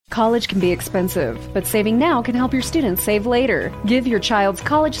College can be expensive, but saving now can help your students save later. Give your child's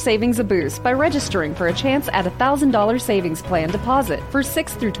college savings a boost by registering for a chance at a $1,000 savings plan deposit for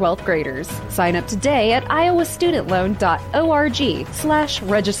 6th through 12th graders. Sign up today at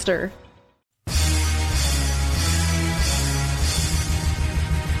iowastudentloan.org/register.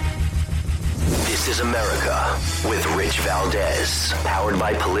 This is America with Rich Valdez, powered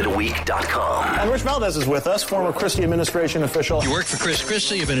by PolitiWeek.com. And Rich Valdez is with us, former Christie administration official. You worked for Chris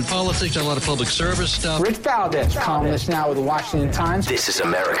Christie, you've been in politics, done a lot of public service stuff. Rich Valdez, columnist now with the Washington Times. This is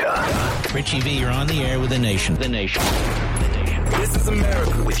America. Richie V, you're on the air with The Nation. The Nation. This is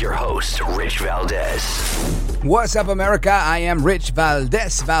America with your host, Rich Valdez. What's up, America? I am Rich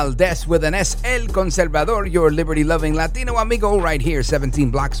Valdez, Valdez with an S, El Conservador, your liberty-loving Latino amigo, right here, 17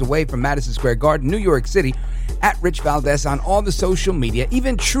 blocks away from Madison Square Garden, New York City, at Rich Valdez on all the social media,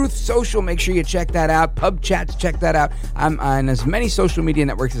 even Truth Social. Make sure you check that out. Pub Chats, check that out. I'm on as many social media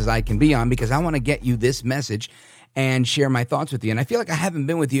networks as I can be on because I want to get you this message and share my thoughts with you. And I feel like I haven't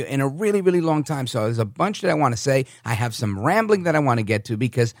been with you in a really, really long time. So there's a bunch that I want to say. I have some rambling that I want to get to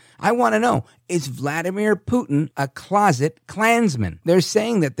because I want to know, is Vladimir Putin a closet Klansman? They're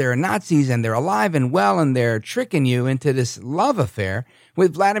saying that they're Nazis and they're alive and well and they're tricking you into this love affair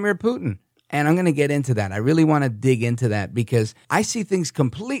with Vladimir Putin. And I'm going to get into that. I really want to dig into that because I see things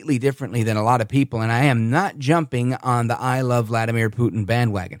completely differently than a lot of people, and I am not jumping on the I love Vladimir Putin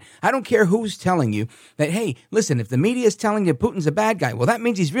bandwagon. I don't care who's telling you that, hey, listen, if the media is telling you Putin's a bad guy, well, that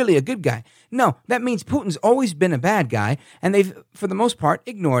means he's really a good guy. No, that means Putin's always been a bad guy, and they've, for the most part,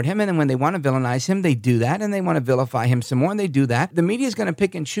 ignored him, and then when they want to villainize him, they do that, and they want to vilify him some more, and they do that. The media is going to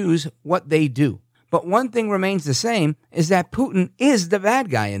pick and choose what they do. But one thing remains the same, is that Putin is the bad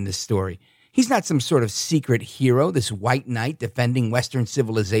guy in this story. He's not some sort of secret hero, this white knight defending Western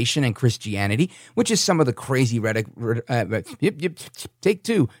civilization and Christianity, which is some of the crazy rhetoric,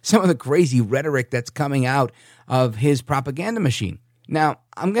 some of the crazy rhetoric that's coming out of his propaganda machine. Now,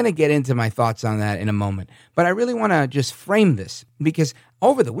 I'm going to get into my thoughts on that in a moment, but I really want to just frame this because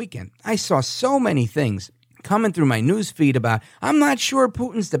over the weekend, I saw so many things coming through my news feed about, I'm not sure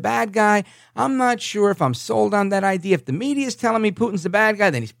Putin's the bad guy. I'm not sure if I'm sold on that idea. If the media is telling me Putin's the bad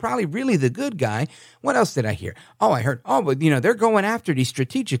guy, then he's probably really the good guy. What else did I hear? Oh, I heard, but they're going after these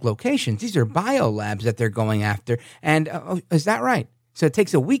strategic locations. These are biolabs that they're going after. And is that right? So it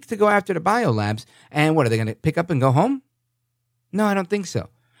takes a week to go after the biolabs. And what, are they going to pick up and go home? No, I don't think so.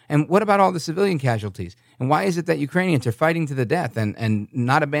 And what about all the civilian casualties? And why is it that Ukrainians are fighting to the death and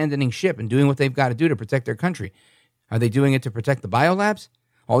not abandoning ship and doing what they've got to do to protect their country? Are they doing it to protect the biolabs?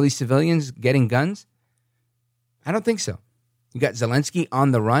 All these civilians getting guns? I don't think so. You got Zelensky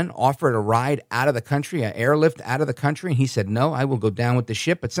on the run, offered a ride out of the country, an airlift out of the country, and he said, no, I will go down with the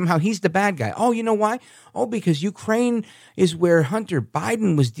ship. But somehow he's the bad guy. Oh, you know why? Oh, because Ukraine is where Hunter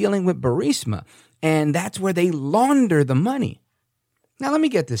Biden was dealing with Burisma, and that's where they launder the money. Now, let me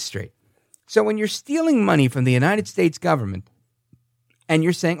get this straight. So when you're stealing money from the United States government and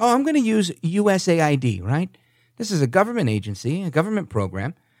you're saying, I'm going to use USAID, right? This is a government agency, a government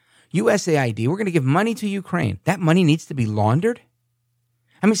program. USAID, we're going to give money to Ukraine. That money needs to be laundered?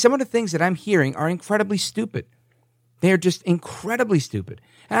 I mean, some of the things that I'm hearing are incredibly stupid. They are just incredibly stupid.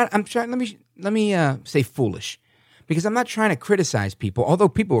 And I'm trying, let me say foolish, because I'm not trying to criticize people, although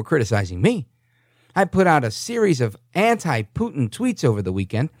people were criticizing me. I put out a series of anti-Putin tweets over the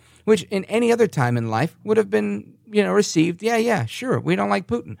weekend, which in any other time in life would have been, received. Yeah, sure, we don't like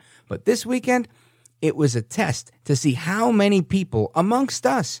Putin. But this weekend, it was a test to see how many people amongst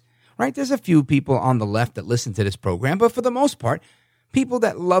us, right? There's a few people on the left that listen to this program, but for the most part, people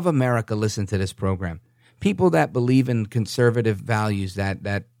that love America listen to this program. People that believe in conservative values,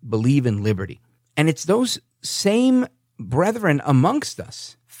 that believe in liberty. And it's those same brethren amongst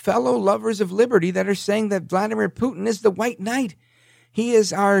us, fellow lovers of liberty, that are saying that Vladimir Putin is the white knight. He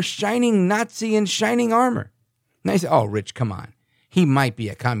is our shining Nazi in shining armor. And I say, Rich, come on. He might be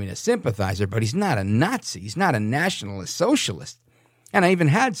a communist sympathizer, but he's not a Nazi. He's not a nationalist socialist. And I even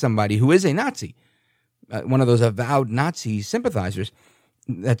had somebody who is a Nazi, one of those avowed Nazi sympathizers,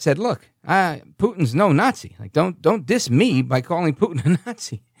 that said, look, Putin's no Nazi. Like, don't diss me by calling Putin a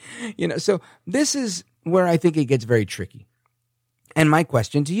Nazi. So this is where I think it gets very tricky. And my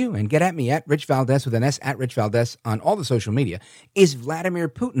question to you, and get at me at Rich Valdez with an S, at Rich Valdez on all the social media, is Vladimir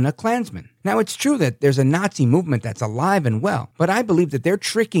Putin a Klansman? Now, it's true that there's a Nazi movement that's alive and well, but I believe that they're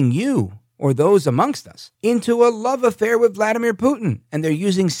tricking you, or those amongst us, into a love affair with Vladimir Putin, and they're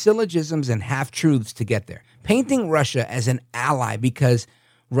using syllogisms and half-truths to get there, painting Russia as an ally because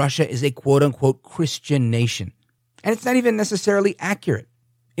Russia is a quote-unquote Christian nation. And it's not even necessarily accurate.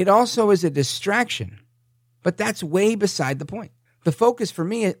 It also is a distraction, but that's way beside the point. The focus for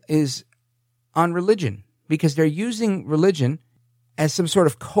me is on religion, because they're using religion as some sort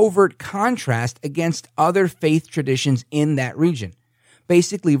of covert contrast against other faith traditions in that region,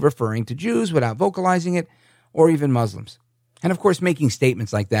 basically referring to Jews without vocalizing it, or even Muslims. And of course, making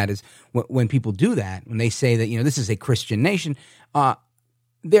statements like that is when people do that, when they say that, this is a Christian nation,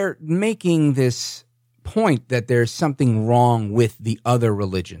 they're making this point that there's something wrong with the other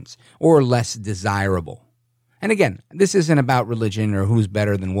religions or less desirable. And again, this isn't about religion or who's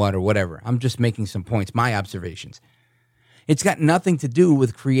better than what or whatever. I'm just making some points, my observations. It's got nothing to do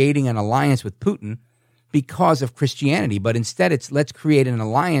with creating an alliance with Putin because of Christianity, but instead it's let's create an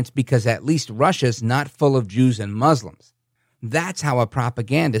alliance because at least Russia's not full of Jews and Muslims. That's how a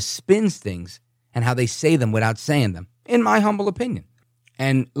propaganda spins things and how they say them without saying them, in my humble opinion.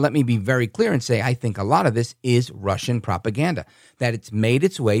 And let me be very clear and say I think a lot of this is Russian propaganda, that it's made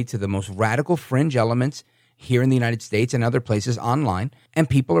its way to the most radical fringe elements here in the United States and other places online, and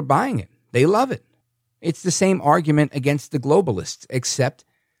people are buying it. They love it. It's the same argument against the globalists, except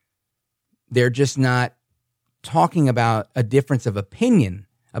they're just not talking about a difference of opinion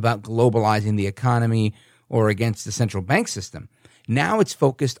about globalizing the economy or against the central bank system. Now it's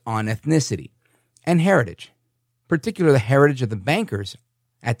focused on ethnicity and heritage, particularly the heritage of the bankers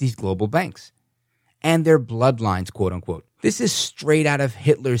at these global banks and their bloodlines, quote unquote. This is straight out of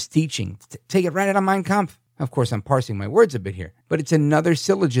Hitler's teaching. Take it right out of Mein Kampf. Of course, I'm parsing my words a bit here, but it's another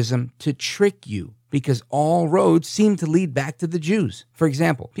syllogism to trick you because all roads seem to lead back to the Jews. For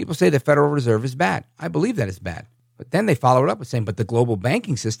example, people say the Federal Reserve is bad. I believe that it's bad. But then they follow it up with saying, but the global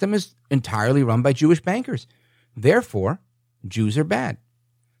banking system is entirely run by Jewish bankers. Therefore, Jews are bad.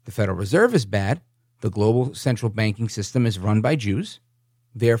 The Federal Reserve is bad. The global central banking system is run by Jews.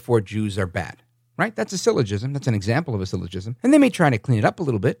 Therefore, Jews are bad. Right? That's a syllogism. That's an example of a syllogism. And they may try to clean it up a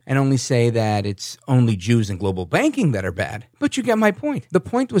little bit and only say that it's only Jews and global banking that are bad. But you get my point. The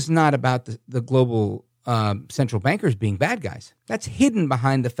point was not about the global central bankers being bad guys. That's hidden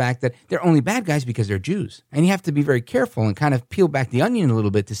behind the fact that they're only bad guys because they're Jews. And you have to be very careful and kind of peel back the onion a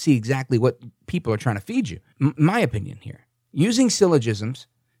little bit to see exactly what people are trying to feed you. My opinion here. Using syllogisms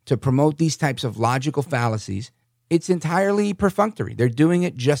to promote these types of logical fallacies, it's entirely perfunctory. They're doing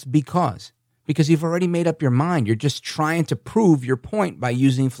it just because you've already made up your mind. You're just trying to prove your point by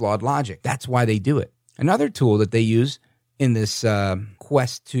using flawed logic. That's why they do it. Another tool that they use in this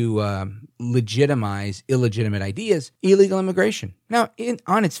quest to legitimize illegitimate ideas, illegal immigration. Now,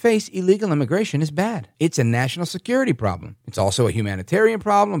 on its face, illegal immigration is bad. It's a national security problem. It's also a humanitarian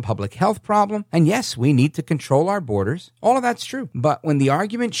problem, public health problem. And yes, we need to control our borders. All of that's true. But when the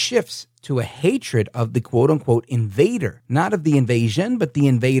argument shifts to a hatred of the quote-unquote invader, not of the invasion, but the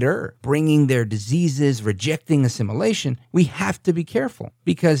invader, bringing their diseases, rejecting assimilation, we have to be careful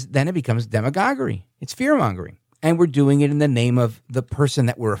because then it becomes demagoguery. It's fear-mongering. And we're doing it in the name of the person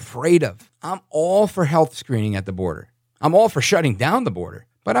that we're afraid of. I'm all for health screening at the border. I'm all for shutting down the border.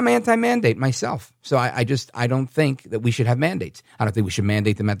 But I'm anti-mandate myself. So I don't think that we should have mandates. I don't think we should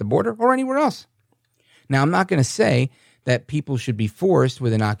mandate them at the border or anywhere else. Now, I'm not going to say that people should be forced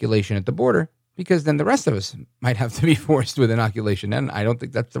with inoculation at the border because then the rest of us might have to be forced with inoculation. And I don't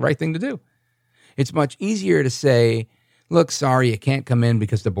think that's the right thing to do. It's much easier to say, look, sorry, you can't come in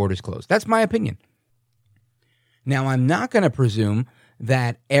because the border's closed. That's my opinion. Now, I'm not going to presume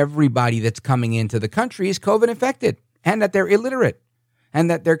that everybody that's coming into the country is COVID infected and that they're illiterate and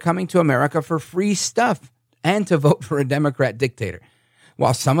that they're coming to America for free stuff and to vote for a Democrat dictator.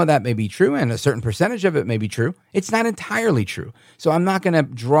 While some of that may be true and a certain percentage of it may be true, it's not entirely true. So I'm not going to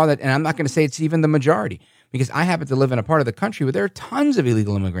draw that, and I'm not going to say it's even the majority because I happen to live in a part of the country where there are tons of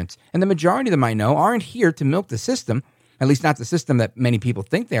illegal immigrants, and the majority of them I know aren't here to milk the system, at least not the system that many people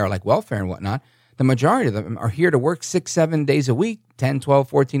think they are, like welfare and whatnot. The majority of them are here to work 6-7 days a week, 10, 12,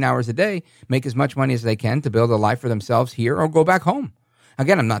 14 hours a day, make as much money as they can to build a life for themselves here or go back home.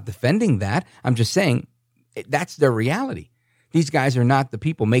 Again, I'm not defending that. I'm just saying that's their reality. These guys are not the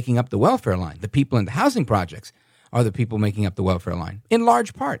people making up the welfare line. The people in the housing projects are the people making up the welfare line, in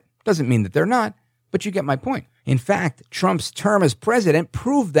large part. Doesn't mean that they're not, but you get my point. In fact, Trump's term as president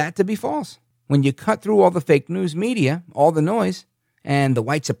proved that to be false. When you cut through all the fake news media, all the noise, and the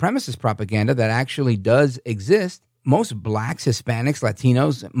white supremacist propaganda that actually does exist, most blacks, Hispanics,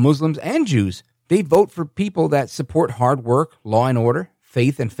 Latinos, Muslims, and Jews, they vote for people that support hard work, law and order,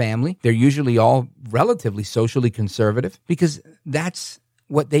 faith and family. They're usually all relatively socially conservative because that's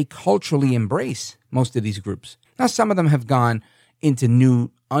what they culturally embrace, most of these groups. Now, some of them have gone into new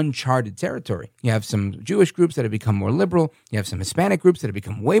uncharted territory. You have some Jewish groups that have become more liberal. You have some Hispanic groups that have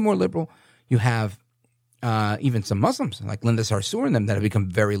become way more liberal. You have even some Muslims like Linda Sarsour and them that have become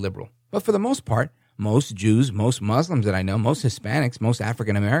very liberal. But for the most part, most Jews, most Muslims that I know, most Hispanics, most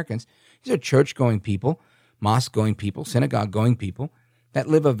African Americans, these are church-going people, mosque-going people, synagogue-going people that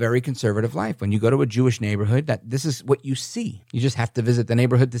live a very conservative life. When you go to a Jewish neighborhood, this is what you see. You just have to visit the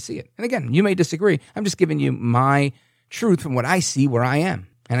neighborhood to see it. And again, you may disagree. I'm just giving you my truth from what I see where I am.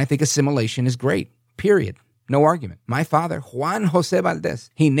 And I think assimilation is great, period. No argument. My father, Juan Jose Valdez,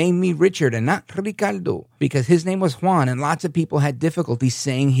 he named me Richard and not Ricardo because his name was Juan and lots of people had difficulty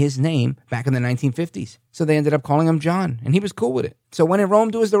saying his name back in the 1950s. So they ended up calling him John and he was cool with it. So when in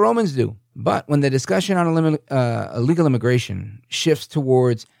Rome, do as the Romans do. But when the discussion on illegal immigration shifts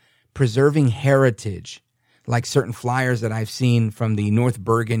towards preserving heritage, like certain flyers that I've seen from the North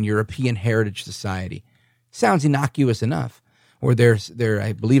Bergen European Heritage Society, sounds innocuous enough. Or they're,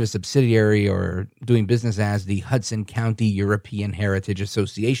 I believe, a subsidiary or doing business as the Hudson County European Heritage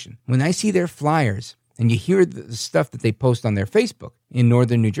Association. When I see their flyers and you hear the stuff that they post on their Facebook in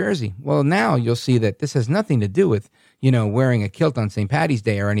northern New Jersey, well, now you'll see that this has nothing to do with, wearing a kilt on St. Paddy's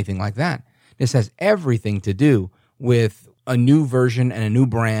Day or anything like that. This has everything to do with a new version and a new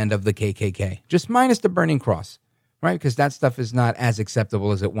brand of the KKK, just minus the burning cross, right? Because that stuff is not as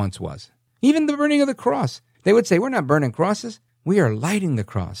acceptable as it once was. Even the burning of the cross. They would say, we're not burning crosses. We are lighting the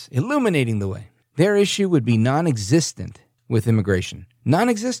cross, illuminating the way. Their issue would be non-existent with immigration.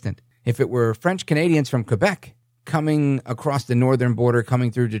 Non-existent. If it were French Canadians from Quebec coming across the northern border, coming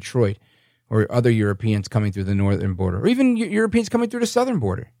through Detroit, or other Europeans coming through the northern border, or even Europeans coming through the southern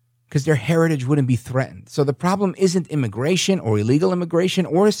border, because their heritage wouldn't be threatened. So the problem isn't immigration or illegal immigration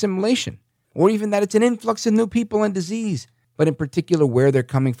or assimilation, or even that it's an influx of new people and disease, but in particular where they're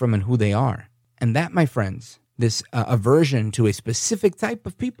coming from and who they are. And that, my friends, this aversion to a specific type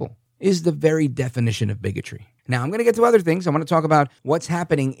of people is the very definition of bigotry. Now, I'm going to get to other things. I want to talk about what's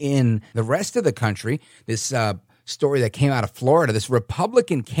happening in the rest of the country. This story that came out of Florida, this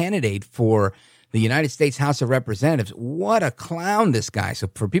Republican candidate for the United States House of Representatives. What a clown, this guy. So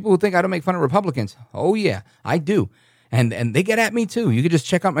for people who think I don't make fun of Republicans, oh yeah, I do. And they get at me too. You could just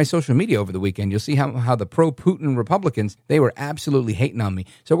check out my social media over the weekend. You'll see how the pro-Putin Republicans, they were absolutely hating on me.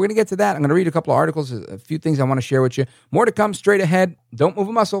 So we're going to get to that. I'm going to read a couple of articles, a few things I want to share with you. More to come straight ahead. Don't move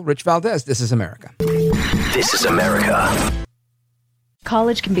a muscle. Rich Valdez, This is America. This is America.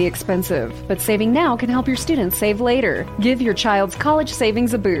 College can be expensive, but saving now can help your students save later. Give your child's college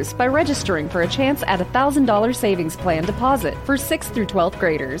savings a boost by registering for a chance at $1,000 savings plan deposit for 6th through 12th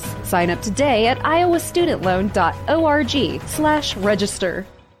graders. Sign up today at iowastudentloan.org/register.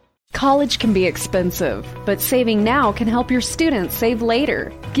 College can be expensive, but saving now can help your students save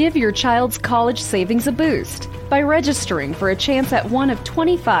later. Give your child's college savings a boost by registering for a chance at one of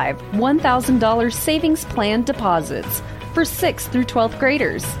 25 $1,000 savings plan deposits for 6th through 12th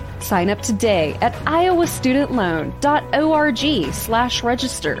graders. Sign up today at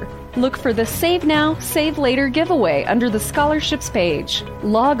iowastudentloan.org/register. Look for the Save Now, Save Later giveaway under the scholarships page.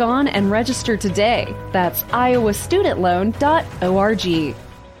 Log on and register today. That's iowastudentloan.org.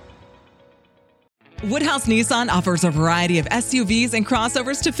 Woodhouse Nissan offers a variety of SUVs and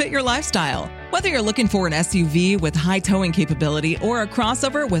crossovers to fit your lifestyle. Whether you're looking for an SUV with high towing capability or a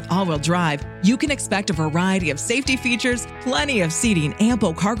crossover with all-wheel drive, you can expect a variety of safety features, plenty of seating,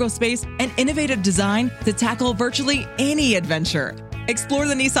 ample cargo space, and innovative design to tackle virtually any adventure. Explore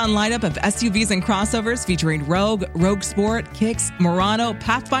the Nissan lineup of SUVs and crossovers featuring Rogue, Rogue Sport, Kicks, Murano,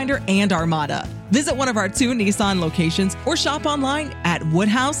 Pathfinder, and Armada. Visit one of our 2 Nissan locations or shop online at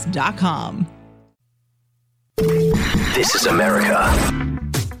woodhouse.com. This is America.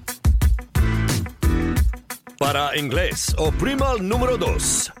 Para inglés, oprima el número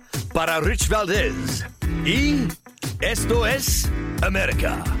 2. Para Rich Valdez. Y esto es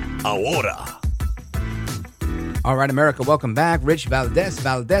America Ahora. All right, America, welcome back. Rich Valdez,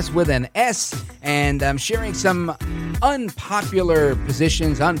 Valdez with an S. And I'm sharing some unpopular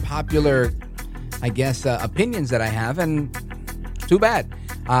positions, unpopular, opinions that I have. And too bad.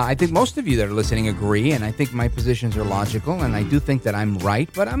 I think most of you that are listening agree, and I think my positions are logical, and I do think that I'm right,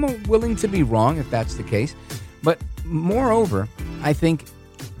 but I'm willing to be wrong if that's the case. But moreover, I think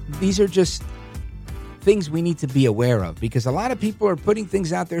these are just things we need to be aware of, because a lot of people are putting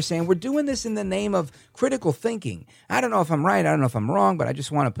things out there saying, we're doing this in the name of critical thinking. I don't know if I'm right, I don't know if I'm wrong, but I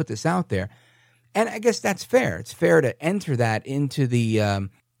just want to put this out there. And I guess that's fair. It's fair to enter that into the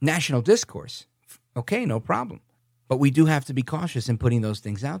national discourse. Okay, no problem. But we do have to be cautious in putting those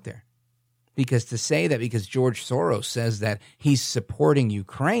things out there. Because to say that because George Soros says that he's supporting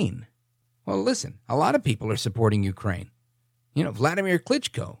Ukraine, well, listen, a lot of people are supporting Ukraine. You know, Vladimir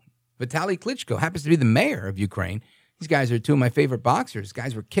Klitschko, Vitaly Klitschko happens to be the mayor of Ukraine. These guys are 2 of my favorite boxers.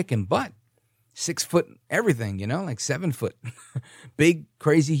 Guys were kicking butt. 6 foot everything, like 7 foot. Big,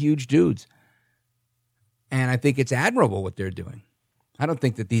 crazy, huge dudes. And I think it's admirable what they're doing. I don't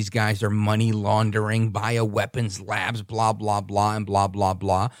think that these guys are money laundering, bioweapons labs, blah, blah, blah, and blah, blah,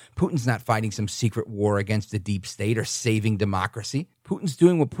 blah. Putin's not fighting some secret war against the deep state or saving democracy. Putin's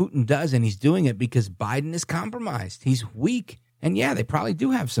doing what Putin does, and he's doing it because Biden is compromised. He's weak. And yeah, they probably do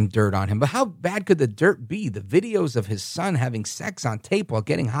have some dirt on him. But how bad could the dirt be? The videos of his son having sex on tape while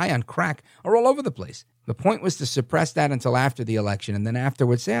getting high on crack are all over the place. The point was to suppress that until after the election, and then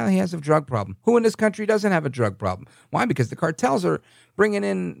afterwards say, he has a drug problem. Who in this country doesn't have a drug problem? Why? Because the cartels are bringing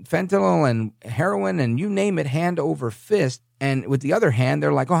in fentanyl and heroin and you name it, hand over fist. And with the other hand,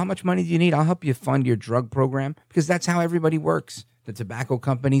 they're like, how much money do you need? I'll help you fund your drug program. Because that's how everybody works. The tobacco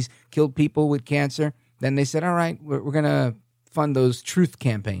companies killed people with cancer. Then they said, all right, we're going to fund those truth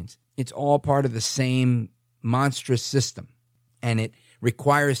campaigns. It's all part of the same monstrous system. And it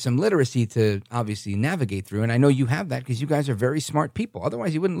requires some literacy to obviously navigate through. And I know you have that because you guys are very smart people.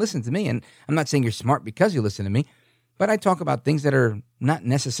 Otherwise, you wouldn't listen to me. And I'm not saying you're smart because you listen to me, but I talk about things that are not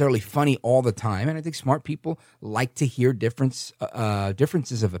necessarily funny all the time. And I think smart people like to hear differences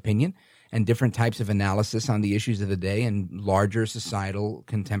of opinion and different types of analysis on the issues of the day and larger societal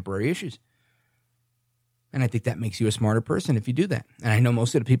contemporary issues. And I think that makes you a smarter person if you do that. And I know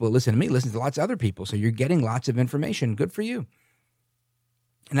most of the people that listen to me listen to lots of other people. So you're getting lots of information. Good for you.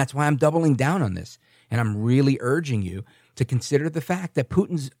 And that's why I'm doubling down on this. And I'm really urging you to consider the fact that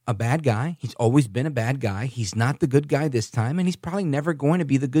Putin's a bad guy. He's always been a bad guy. He's not the good guy this time. And he's probably never going to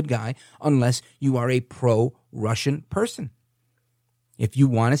be the good guy unless you are a pro-Russian person. If you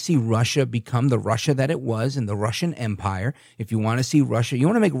want to see Russia become the Russia that it was in the Russian Empire, if you want to see Russia, you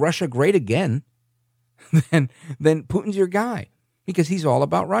want to make Russia great again, then Putin's your guy because he's all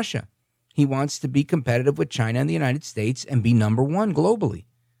about Russia. He wants to be competitive with China and the United States and be number one globally.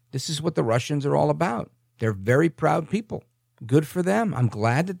 This is what the Russians are all about. They're very proud people. Good for them. I'm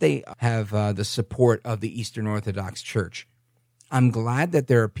glad that they have the support of the Eastern Orthodox Church. I'm glad that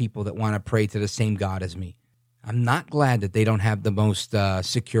there are people that want to pray to the same God as me. I'm not glad that they don't have the most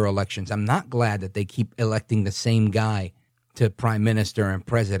secure elections. I'm not glad that they keep electing the same guy to prime minister and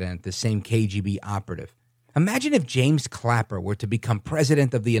president, the same KGB operative. Imagine if James Clapper were to become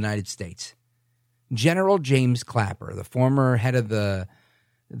president of the United States. General James Clapper, the former head of the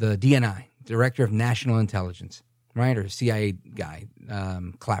DNI, Director of National Intelligence, right, or CIA guy,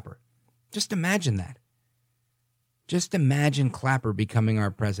 Clapper. Just imagine that. Just imagine Clapper becoming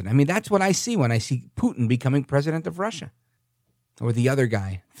our president. I mean, that's what I see when I see Putin becoming president of Russia. Or the other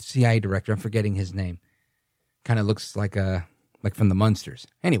guy, CIA director, I'm forgetting his name. Kind of looks like from the Munsters.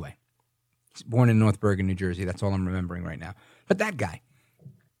 Anyway, he's born in North Bergen, New Jersey. That's all I'm remembering right now. But that guy,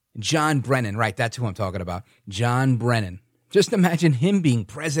 John Brennan, right, that's who I'm talking about. John Brennan. Just imagine him being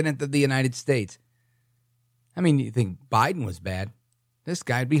president of the United States. I mean, you think Biden was bad. This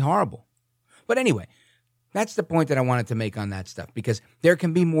guy'd be horrible. But anyway, that's the point that I wanted to make on that stuff, because there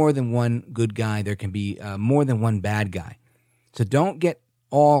can be more than one good guy. There can be more than one bad guy. So don't get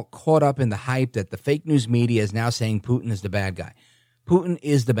all caught up in the hype that the fake news media is now saying Putin is the bad guy. Putin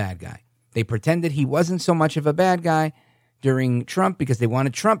is the bad guy. They pretended he wasn't so much of a bad guy during Trump because they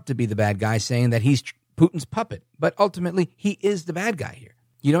wanted Trump to be the bad guy, saying that he's Putin's puppet. But ultimately, he is the bad guy here.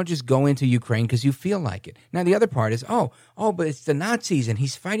 You don't just go into Ukraine because you feel like it. Now, the other part is, but it's the Nazis and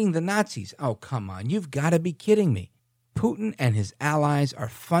he's fighting the Nazis. Oh, come on. You've got to be kidding me. Putin and his allies are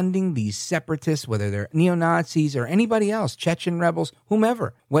funding these separatists, whether they're neo-Nazis or anybody else, Chechen rebels,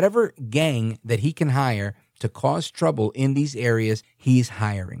 whomever. Whatever gang that he can hire to cause trouble in these areas, he's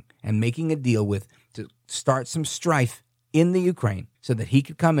hiring and making a deal with to start some strife in the Ukraine so that he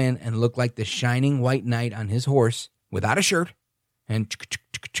could come in and look like the shining white knight on his horse without a shirt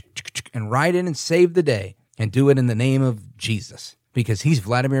and ride in and save the day and do it in the name of Jesus. Because he's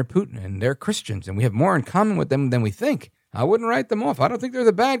Vladimir Putin and they're Christians and we have more in common with them than we think. I wouldn't write them off. I don't think they're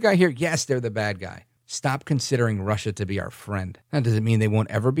the bad guy here. Yes, they're the bad guy. Stop considering Russia to be our friend. Now, does it mean they won't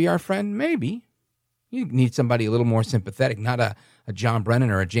ever be our friend? Maybe. You need somebody a little more sympathetic, not a John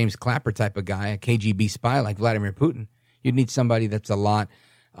Brennan or a James Clapper type of guy, a KGB spy like Vladimir Putin. You'd need somebody that's a lot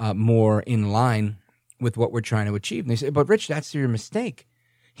more in line with what we're trying to achieve. And they say, but Rich, that's your mistake.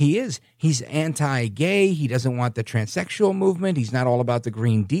 He's anti-gay. He doesn't want the transsexual movement. He's not all about the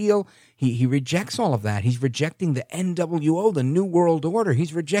Green Deal. He rejects all of that. He's rejecting the NWO, the New World Order.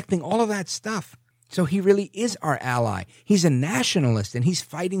 He's rejecting all of that stuff. So he really is our ally. He's a nationalist and he's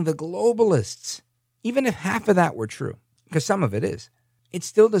fighting the globalists. Even if half of that were true, because some of it is, it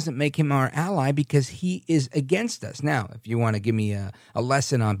still doesn't make him our ally because he is against us. Now, if you want to give me a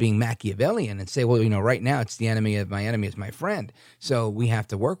lesson on being Machiavellian and say, well, right now it's the enemy of my enemy is my friend, so we have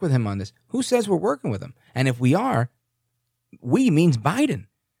to work with him on this. Who says we're working with him? And if we are, we means Biden.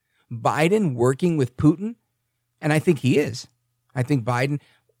 Biden working with Putin And I think he is. I think Biden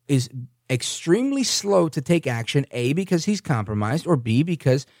is extremely slow to take action, A, because he's compromised, or B,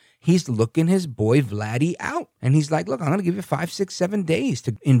 because he's looking his boy Vladdy out. And he's like, look, I'm going to give you 5, 6, 7 days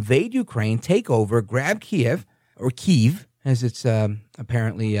to invade Ukraine, take over, grab Kiev, or Kyiv, as it's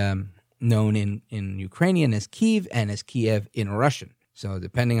apparently known in Ukrainian as Kyiv and as Kiev in Russian. So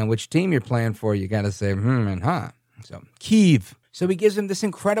depending on which team you're playing for, you got to say and ha. So Kyiv. So he gives him this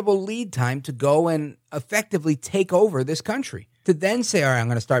incredible lead time to go and effectively take over this country. To then say, all right, I'm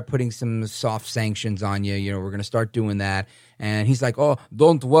going to start putting some soft sanctions on you. You know, we're going to start doing that. And he's like, oh,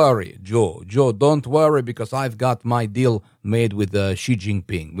 don't worry, Joe, don't worry, because I've got my deal made with Xi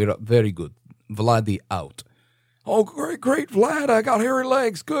Jinping. We're very good. Vladdy out. Oh, great, Vlad. I got hairy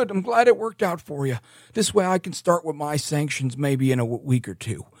legs. Good. I'm glad it worked out for you. This way I can start with my sanctions maybe in a week or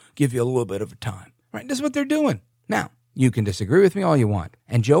two. Give you a little bit of a time. Right? This is what they're doing. Now, you can disagree with me all you want.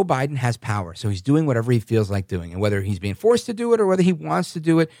 And Joe Biden has power, so he's doing whatever he feels like doing. And whether he's being forced to do it or whether he wants to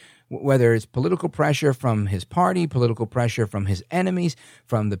do it, whether it's political pressure from his party, political pressure from his enemies,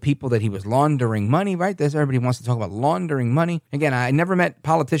 from the people that he was laundering money, right? Everybody wants to talk about laundering money. Again, I never met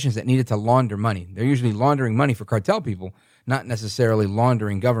politicians that needed to launder money. They're usually laundering money for cartel people, not necessarily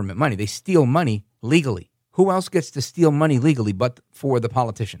laundering government money. They steal money legally. Who else gets to steal money legally but for the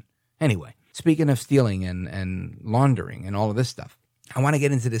politician? Anyway, speaking of stealing and laundering and all of this stuff, I want to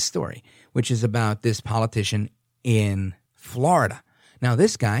get into this story, which is about this politician in Florida. Now,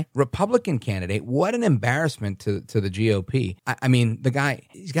 this guy, Republican candidate, what an embarrassment to the GOP. I mean, the guy,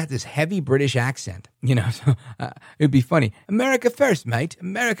 he's got this heavy British accent, you know, so it'd be funny. America first, mate.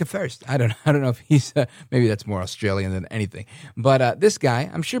 America first. I don't know if he's, maybe that's more Australian than anything. But this guy,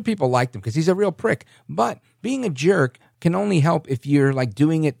 I'm sure people liked him because he's a real prick. But being a jerk can only help if you're like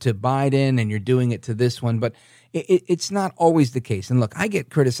doing it to Biden and you're doing it to this one. But it's not always the case. And look, I get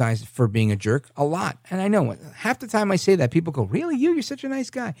criticized for being a jerk a lot. And I know half the time I say that, people go, really? You're such a nice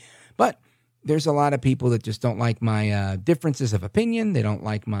guy. But there's a lot of people that just don't like my differences of opinion. They don't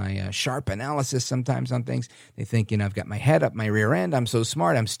like my sharp analysis sometimes on things. They think, I've got my head up my rear end. I'm so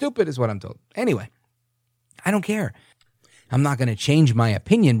smart. I'm stupid is what I'm told. Anyway, I don't care. I'm not going to change my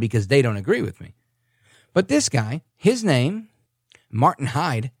opinion because they don't agree with me. But this guy, his name, Martin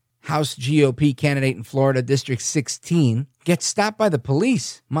Hyde, House GOP candidate in Florida, District 16, gets stopped by the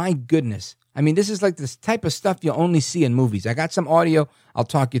police. My goodness. I mean, this is like this type of stuff you only see in movies. I got some audio. I'll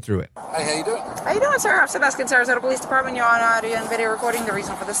talk you through it. Hey, how you doing? How you doing, sir? I'm Sebastian, Sarasota Police Department. You're on audio and video recording. The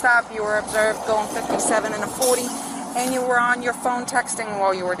reason for the stop, you were observed going 57 and a 40, and you were on your phone texting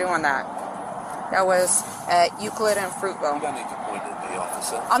while you were doing that. That was at Euclid and Fruitville. You don't need to point at me,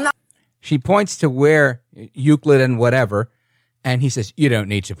 officer. I'm not. She points to where Euclid and whatever, and he says, you don't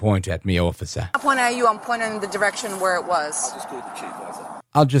need to point at me, officer. I'm not pointing at you. I'm pointing in the direction where it was.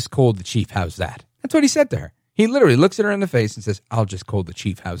 I'll just call the chief. How's that? That's what he said to her. He literally looks at her in the face and says, I'll just call the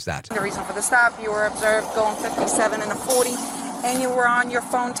chief. How's that? The reason for the stop, you were observed going 57 and a 40, and you were on your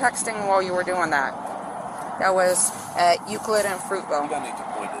phone texting while you were doing that. That was at Euclid and Fruitville. You don't need to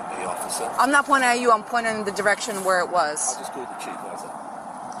point at me, officer. I'm not pointing at you. I'm pointing in the direction where it was. I'll just call the chief. How's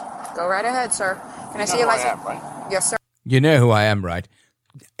that? Go right ahead, sir. Can I see your license? Right? Yes, sir. You know who I am, right?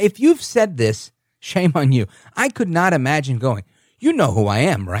 If you've said this, shame on you. I could not imagine going, you know who I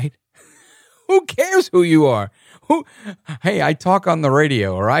am, right? Who cares who you are? Hey, I talk on the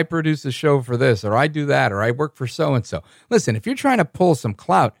radio, or I produce a show for this, or I do that, or I work for so-and-so. Listen, if you're trying to pull some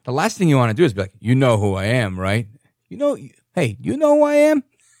clout, the last thing you want to do is be like, you know who I am, right? Hey, you know who I am?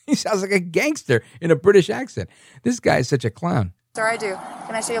 He sounds like a gangster in a British accent. This guy is such a clown. Sir, I do.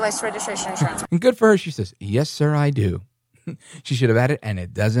 Can I see your license, registration, insurance? And good for her, she says, yes, sir, I do. She should have had it, and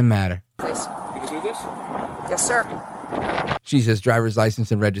it doesn't matter. Please. You can do this? Yes, sir. She says driver's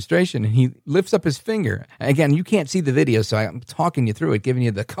license and registration, and he lifts up his finger. Again, you can't see the video, so I'm talking you through it, giving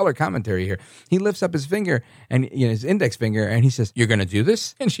you the color commentary here. He lifts up his finger, and his index finger, and he says, you're going to do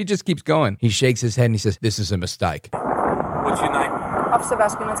this? And she just keeps going. He shakes his head, and he says, this is a mistake. What's your name? Officer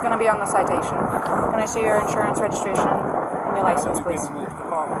Veskin. It's going to be on the citation. Can I see your insurance, registration, and your license, please?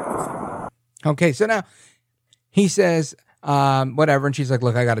 Okay, so now he says, whatever, and she's like,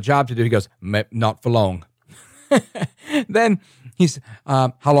 look, I got a job to do. He goes, not for long. Then he's,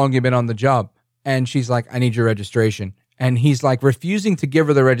 how long you been on the job? And she's like, I need your registration. And he's like refusing to give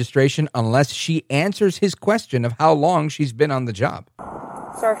her the registration unless she answers his question of how long she's been on the job.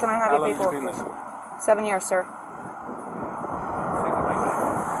 Sir, can I have your paperwork, please? 7 years, sir.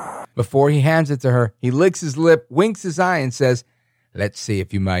 Before he hands it to her, he licks his lip, winks his eye, and says, let's see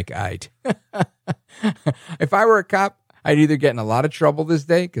if you make eight. If I were a cop, I'd either get in a lot of trouble this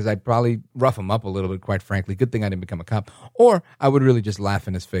day, because I'd probably rough him up a little bit, quite frankly. Good thing I didn't become a cop. Or I would really just laugh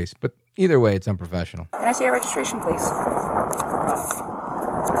in his face. But either way, it's unprofessional. Can I see your registration, please?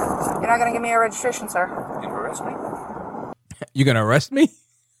 You're not going to give me your registration, sir. You going to arrest me? You going to arrest me?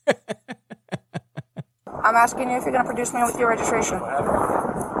 I'm asking you if you're going to produce me with your registration.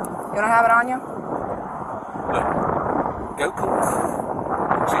 You don't have it on you? Look, go call him.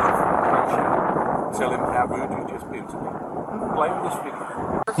 Tell him how rude you just been to me. Play with this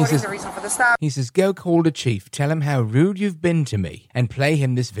video. Recording the reason for the stop. He says, go call the chief. Tell him how rude you've been to me. And play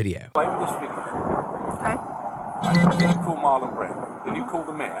him this video. Play with this video. Okay. Then you call Marlon Brando. Then you call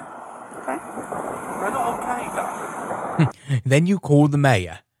the mayor. Okay. They're not okay, darling. Then you call the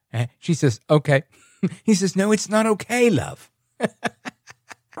mayor. She says, okay. He says, no, it's not okay, love. I'm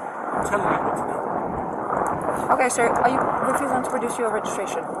telling you what to do. Okay, sir. Are you refusing to produce your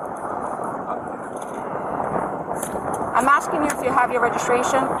registration? I'm asking you if you have your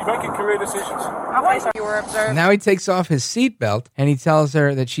registration. You're making career decisions. Okay, sir. You were observed. Now he takes off his seatbelt and he tells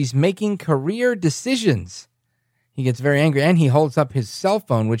her that she's making career decisions. He gets very angry and he holds up his cell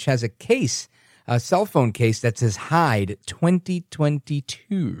phone, which has a cell phone case that says Hyde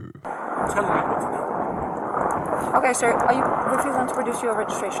 2022. I'm telling you what to do. Okay, sir. Are you refusing to produce your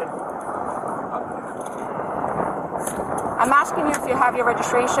registration? I'm asking you if you have your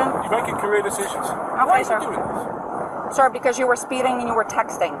registration. You're making career decisions. Okay, sir. Doing this? Sir, because you were speeding and you were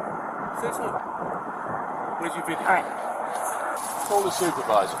texting. Says who? Where's your video? All right. Call the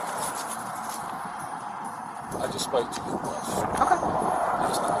supervisor. I just spoke to your boss. Okay.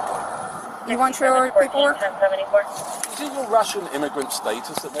 It's not okay. You want your paperwork? Is it your Russian immigrant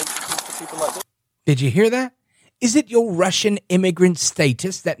status that makes you talk to people like this? Did you hear that? Is it your Russian immigrant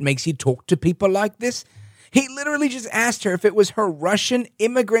status that makes you talk to people like this? He literally just asked her if it was her Russian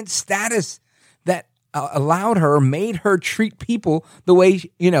immigrant status that allowed her, made her treat people the way,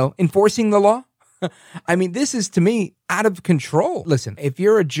 enforcing the law. I mean, this is, to me, out of control. Listen, if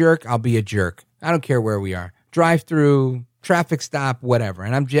you're a jerk, I'll be a jerk. I don't care where we are. Drive-through, traffic stop, whatever.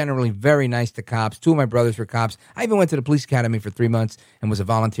 And I'm generally very nice to cops. 2 of my brothers were cops. I even went to the police academy for 3 months and was a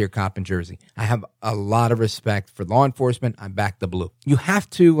volunteer cop in Jersey. I have a lot of respect for law enforcement. I back the blue. You have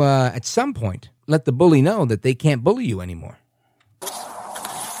to, at some point, let the bully know that they can't bully you anymore.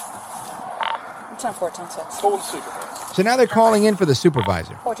 10-14-6. Call the supervisor. So now they're calling in for the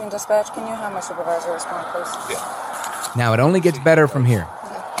supervisor. 14 dispatch, can you have my supervisor respond, please? Yeah. Now it only gets better from here.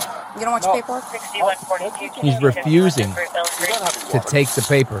 You don't want your paperwork? He's refusing to take the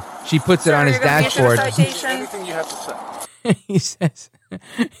paper. She puts it on his dashboard. Anything you have to say.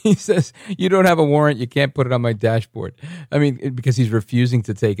 He says, you don't have a warrant. You can't put it on my dashboard. I mean, because he's refusing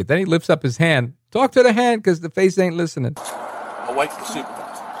to take it. Then he lifts up his hand. Talk to the hand because the face ain't listening. I'll wait for the supervisor.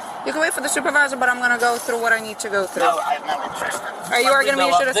 You can wait for the supervisor, but I'm going to go through what I need to go through. No, I'm not interested. You are going to be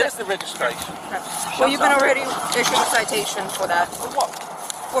issued a There's the registration. Well, you've been already issued a citation for that. For what?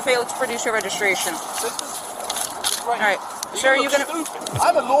 For failing to produce your registration. All right. Sir, you're going to...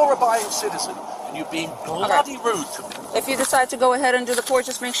 I'm a law-abiding citizen, and you're being bloody rude to me. If you decide to go ahead and do the course,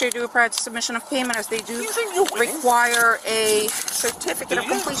 just make sure you do a prior to submission of payment, as they do require a certificate of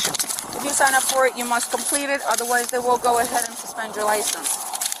completion. If you sign up for it, you must complete it. Otherwise, they will go ahead and suspend your license.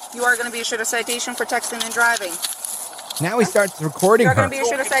 You are going to be issued a citation for texting and driving. Now he starts recording her. You're going to be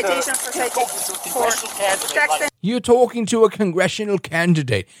issued a citation for texting. You're talking to a congressional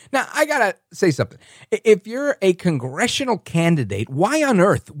candidate. Now, I got to say something. If you're a congressional candidate, why on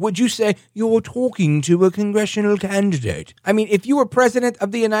earth would you say you're talking to a congressional candidate? I mean, if you were president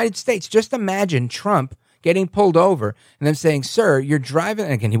of the United States, just imagine Trump getting pulled over and them saying, sir, you're driving.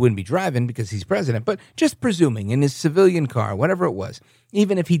 And again, he wouldn't be driving because he's president, but just presuming in his civilian car, whatever it was,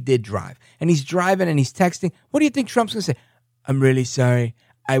 even if he did drive, and he's driving and he's texting, what do you think Trump's going to say? I'm really sorry.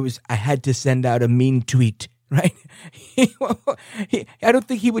 I had to send out a mean tweet, right? I don't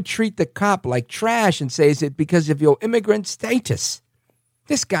think he would treat the cop like trash and say, is it because of your immigrant status?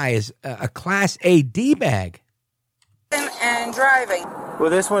 This guy is a Class A D-bag. And driving. Well,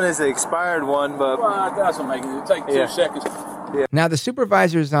 this one is the expired one, but... Well, it doesn't make it. It'll take 2 seconds. Yeah. Now, the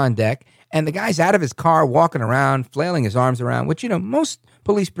supervisor's on deck, and the guy's out of his car walking around, flailing his arms around, which, most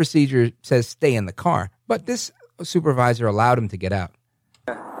police procedure says stay in the car. But this supervisor allowed him to get out.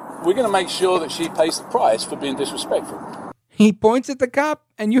 We're going to make sure that she pays the price for being disrespectful. He points at the cop,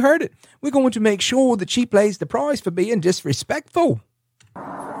 and you heard it. We're going to make sure that she pays the price for being disrespectful.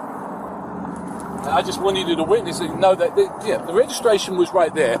 I just wanted you to witness and know that, the registration was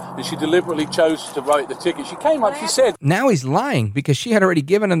right there, and she deliberately chose to write the ticket. She came up, she said... Now he's lying because she had already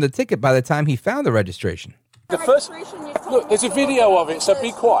given him the ticket by the time he found the registration. The first, look, there's a video of it, so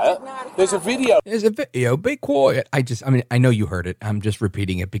be quiet. There's a video. There's a video. Be quiet. I know you heard it. I'm just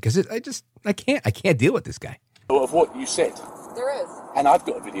repeating it because I can't deal with this guy. Of what you said. There is. And I've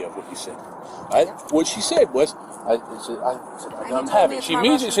got a video of what you said. Right? What she said was, I don't have it. She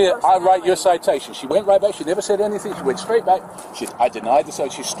immediately said, I write your citation. She went right back. She never said anything. She went straight back. I denied the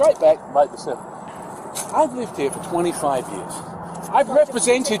citation. She's straight back, right this. I've lived here for 25 years. I've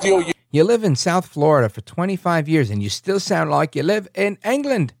represented you. You live in South Florida for 25 years and you still sound like you live in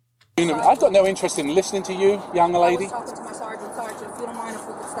England. I've got no interest in listening to you, young lady. I was talking to my sergeant. Sergeant, if you don't mind if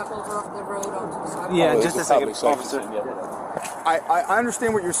we could step over up the road onto the sidewalk. Yeah, just a second, officer. I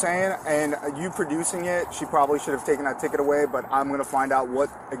understand what you're saying, and you producing it, she probably should have taken that ticket away, but I'm going to find out what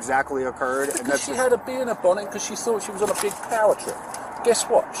exactly occurred. Because she had a bee in her bonnet because she thought she was on a big power trip. Guess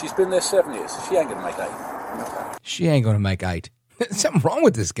what? She's been there 7 years. She ain't going to make 8. Okay. She ain't going to make 8. Something wrong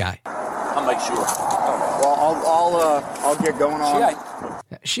with this guy. I'll make sure. Well, I'll get going on.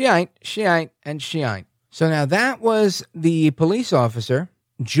 She ain't. So now that was the police officer,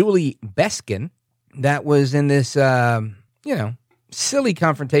 Julie Beskin, that was in this, silly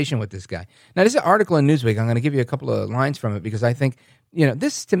confrontation with this guy. Now, this is an article in Newsweek. I'm going to give you a couple of lines from it because I think,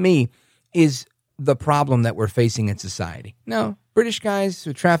 this to me is the problem that we're facing in society. No, British guys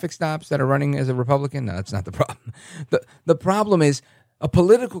with traffic stops that are running as a Republican, no, that's not the problem. The problem is a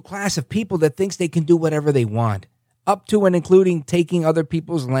political class of people that thinks they can do whatever they want, up to and including taking other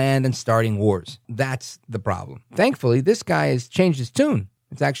people's land and starting wars. That's the problem. Thankfully, this guy has changed his tune.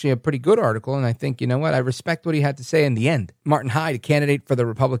 It's actually a pretty good article, and I think, you know what, I respect what he had to say in the end. Martin Hyde, a candidate for the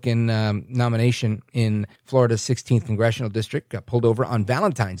Republican nomination in Florida's 16th Congressional District, got pulled over on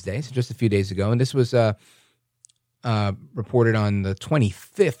Valentine's Day, so just a few days ago, and this was reported on the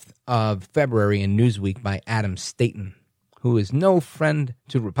 25th of February in Newsweek by Adam Staten, who is no friend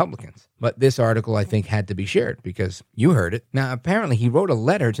to Republicans. But this article, I think, had to be shared because you heard it. Now, apparently, he wrote a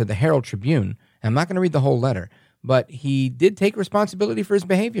letter to the Herald Tribune. I'm not going to read the whole letter, but he did take responsibility for his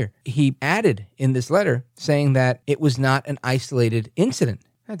behavior. He added in this letter saying that it was not an isolated incident.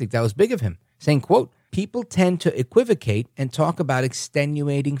 I think that was big of him, saying, quote, people tend to equivocate and talk about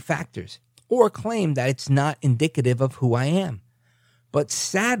extenuating factors or claim that it's not indicative of who I am. But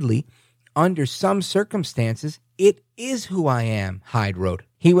sadly, under some circumstances, it is who I am, Hyde wrote.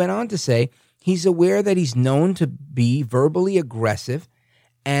 He went on to say he's aware that he's known to be verbally aggressive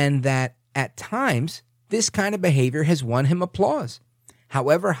and that at times this kind of behavior has won him applause.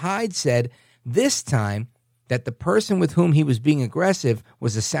 However, Hyde said this time that the person with whom he was being aggressive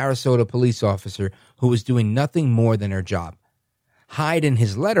was a Sarasota police officer who was doing nothing more than her job. Hyde in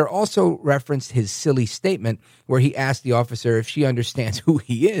his letter also referenced his silly statement where he asked the officer if she understands who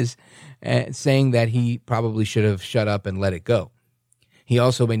he is, saying that he probably should have shut up and let it go. He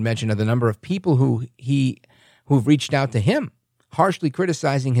also made mention of the number of people who've reached out to him, harshly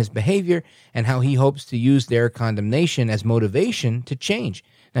criticizing his behavior and how he hopes to use their condemnation as motivation to change.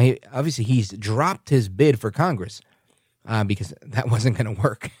 Now, he's dropped his bid for Congress because that wasn't going to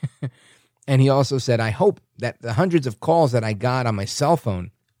work. And he also said, I hope that the hundreds of calls that I got on my cell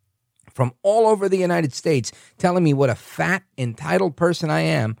phone from all over the United States telling me what a fat, entitled person I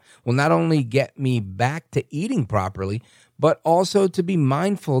am will not only get me back to eating properly, but also to be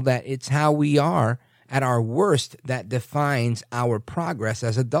mindful that it's how we are at our worst that defines our progress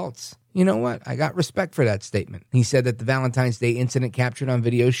as adults. You know what? I got respect for that statement. He said that the Valentine's Day incident captured on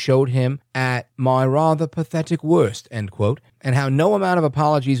video showed him at my rather pathetic worst, end quote, and how no amount of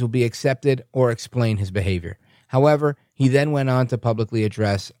apologies will be accepted or explain his behavior. However, he then went on to publicly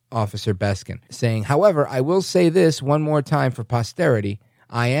address Officer Beskin, saying, however, I will say this one more time for posterity.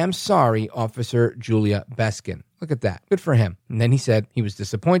 I am sorry, Officer Julia Beskin. Look at that. Good for him. And then he said he was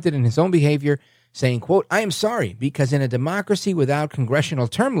disappointed in his own behavior, saying, quote, I am sorry because in a democracy without congressional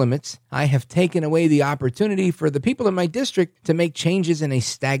term limits, I have taken away the opportunity for the people in my district to make changes in a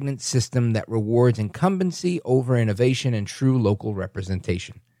stagnant system that rewards incumbency over innovation and true local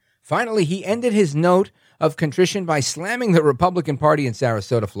representation. Finally, he ended his note of contrition by slamming the Republican Party in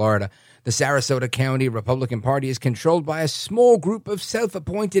Sarasota, Florida. The Sarasota County Republican Party is controlled by a small group of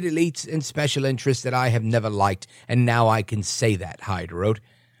self-appointed elites and special interests that I have never liked, and now I can say that, Hyde wrote.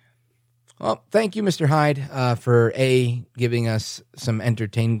 Well, thank you, Mr. Hyde, for giving us some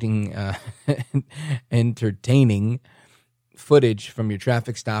entertaining footage from your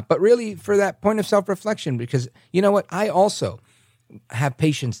traffic stop, but really for that point of self-reflection, because you know what? I also have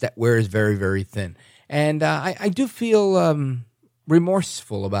patience that wears very, very thin. And I do feel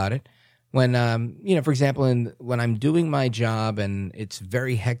remorseful about it When, for example, when I'm doing my job and it's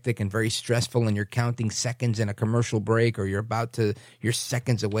very hectic and very stressful and you're counting seconds in a commercial break or you're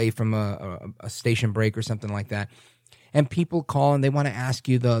seconds away from a station break or something like that, and people call and they want to ask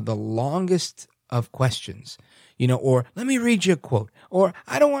you the longest of questions, or let me read you a quote, or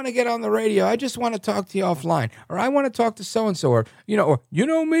I don't want to get on the radio, I just want to talk to you offline, or I want to talk to so-and-so, or you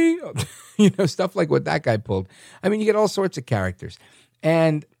know me, stuff like what that guy pulled. I mean, you get all sorts of characters,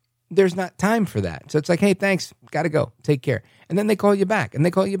 and there's not time for that. So it's like, hey, thanks, got to go, take care. And then they call you back, and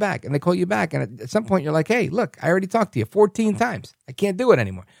they call you back, and they call you back, and at some point you're like, hey, look, I already talked to you 14 times. I can't do it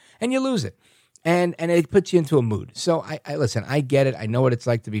anymore. And you lose it. And it puts you into a mood. So I listen, I get it. I know what it's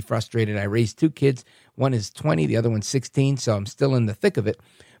like to be frustrated. I raised 2 kids. One is 20, the other one's 16, so I'm still in the thick of it.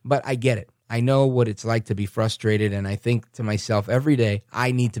 But I get it. I know what it's like to be frustrated, and I think to myself every day,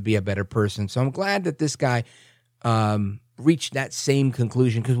 I need to be a better person. So I'm glad that this guy reached that same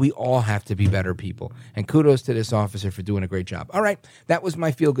conclusion, because we all have to be better people. And kudos to this officer for doing a great job. All right, that was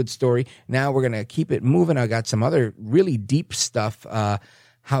my feel-good story. Now we're going to keep it moving. I got some other really deep stuff,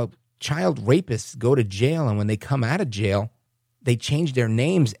 how child rapists go to jail, and when they come out of jail, they change their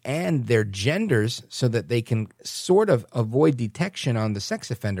names and their genders so that they can sort of avoid detection on the sex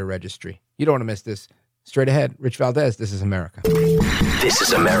offender registry. You don't want to miss this. Straight ahead, Rich Valdez, This is America. This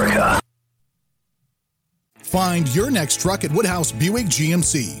is America. Find your next truck at Woodhouse Buick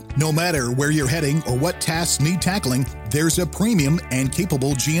GMC. No matter where you're heading or what tasks need tackling, there's a premium and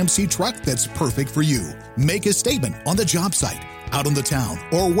capable GMC truck that's perfect for you. Make a statement on the job site, out on the town,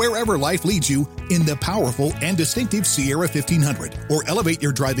 or wherever life leads you in the powerful and distinctive Sierra 1500, or elevate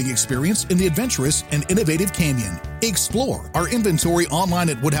your driving experience in the adventurous and innovative Canyon. Explore our inventory online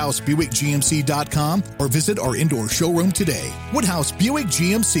at WoodhouseBuickGMC.com or visit our indoor showroom today. Woodhouse Buick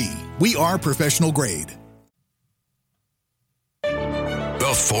GMC. We are professional grade.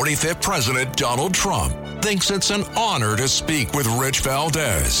 The 45th President, Donald Trump, thinks it's an honor to speak with Rich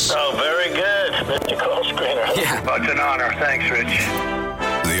Valdez. Oh, very good, Mr. Call Screener. Yeah. Oh, it's an honor. Thanks, Rich.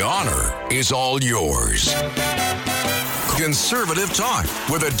 The honor is all yours. Conservative talk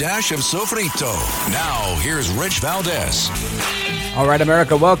with a dash of sofrito. Now, here's Rich Valdez. All right,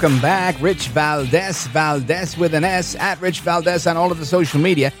 America, welcome back. Rich Valdez, Valdez with an S, at Rich Valdez on all of the social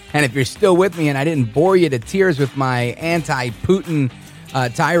media. And if you're still with me and I didn't bore you to tears with my anti-Putin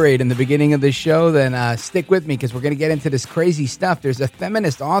tirade in the beginning of this show, then stick with me, because we're going to get into this crazy stuff. There's a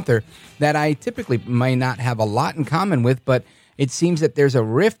feminist author that I typically might not have a lot in common with, but it seems that there's a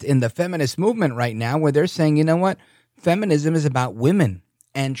rift in the feminist movement right now where they're saying, you know what, feminism is about women,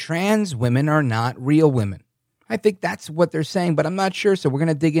 and trans women are not real women. I think that's what they're saying, but I'm not sure, so we're going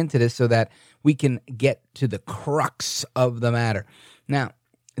to dig into this so that we can get to the crux of the matter. Now,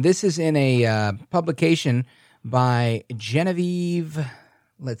 this is in a publication by Genevieve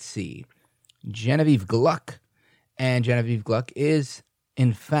Gluck. And Genevieve Gluck is,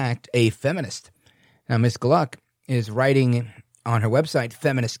 in fact, a feminist. Now, Miss Gluck is writing on her website,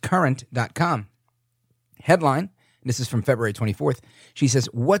 feministcurrent.com. Headline, this is from February 24th. She says,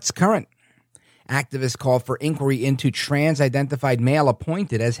 "What's current? Activists call for inquiry into trans-identified male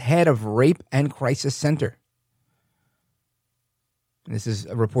appointed as head of Rape and Crisis Center." This is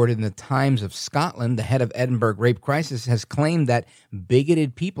reported in the Times of Scotland. The head of Edinburgh Rape Crisis has claimed that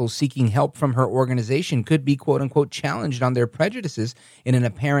bigoted people seeking help from her organization could be, quote-unquote, challenged on their prejudices in an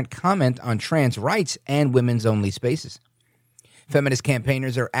apparent comment on trans rights and women's-only spaces. Feminist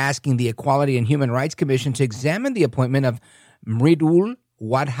campaigners are asking the Equality and Human Rights Commission to examine the appointment of Mridul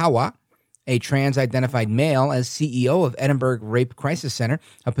Wadhawa, a trans-identified male, as CEO of Edinburgh Rape Crisis Center,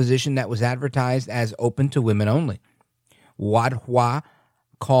 a position that was advertised as open to women only. Wadhawa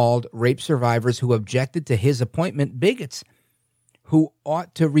called rape survivors who objected to his appointment bigots who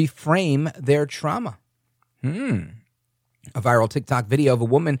ought to reframe their trauma. A viral TikTok video of a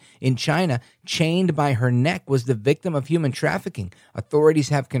woman in China chained by her neck was the victim of human trafficking. Authorities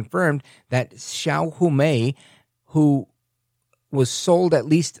have confirmed that Xiao Humei, who was sold at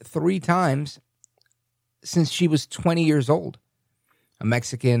least 3 times since she was 20 years old. A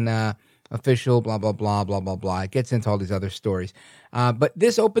Mexican official, blah, blah, blah, blah, blah, blah. It gets into all these other stories. But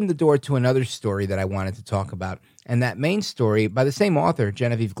this opened the door to another story that I wanted to talk about. And that main story, by the same author,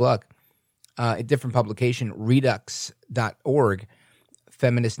 Genevieve Gluck, a different publication, Redux.org,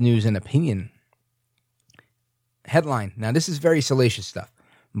 Feminist News and Opinion. Headline. Now, this is very salacious stuff,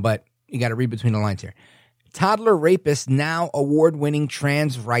 but you got to read between the lines here. Toddler rapist, now award-winning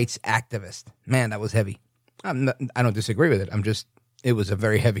trans rights activist. Man, that was heavy. I don't disagree with it. It was a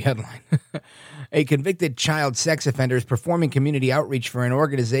very heavy headline. A convicted child sex offender is performing community outreach for an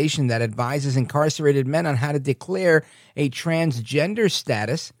organization that advises incarcerated men on how to declare a transgender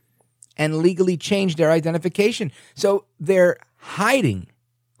status and legally change their identification. So they're hiding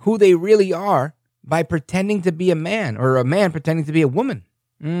who they really are by pretending to be a man, or a man pretending to be a woman.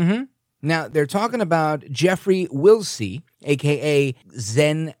 Now, they're talking about Jeffrey Wilsey, a.k.a.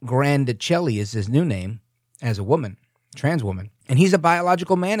 Zen Grandicelli is his new name, as a woman, trans woman. And he's a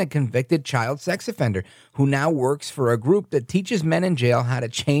biological man and convicted child sex offender who now works for a group that teaches men in jail how to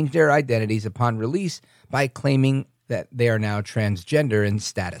change their identities upon release by claiming that they are now transgender in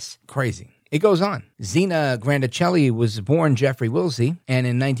status. Crazy. It goes on. Zena Grandicelli was born Jeffrey Wilsey, and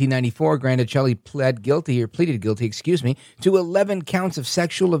in 1994, Grandicelli pleaded guilty, to 11 counts of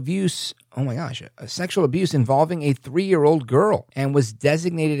sexual abuse. Oh my gosh, sexual abuse involving a 3-year-old girl, and was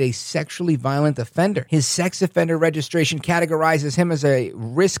designated a sexually violent offender. His sex offender registration categorizes him as a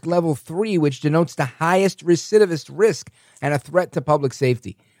risk level 3, which denotes the highest recidivist risk and a threat to public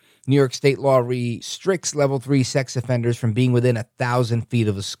safety. New York state law restricts level 3 sex offenders from being within 1,000 feet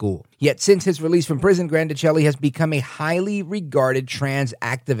of a school. Yet since his release from prison, Grandicelli has become a highly regarded trans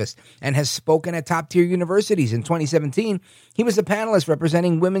activist and has spoken at top-tier universities. In 2017, he was a panelist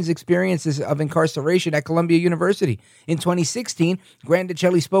representing women's experiences of incarceration at Columbia University. In 2016,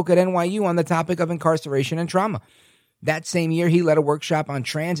 Grandicelli spoke at NYU on the topic of incarceration and trauma. That same year, he led a workshop on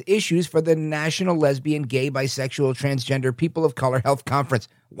trans issues for the National Lesbian, Gay, Bisexual, Transgender, People of Color Health Conference.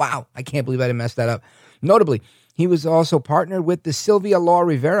 Wow, I can't believe I didn't mess that up. Notably, he was also partnered with the Sylvia Law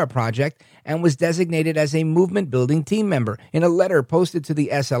Rivera Project and was designated as a movement-building team member. In a letter posted to the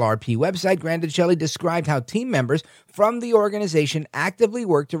SLRP website, Grandicelli described how team members from the organization actively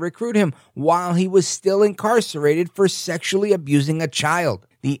worked to recruit him while he was still incarcerated for sexually abusing a child.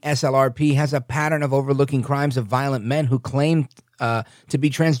 The SLRP has a pattern of overlooking crimes of violent men who claim to be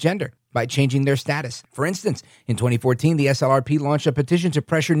transgender by changing their status. For instance, in 2014, the SLRP launched a petition to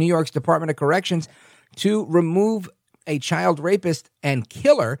pressure New York's Department of Corrections to remove a child rapist and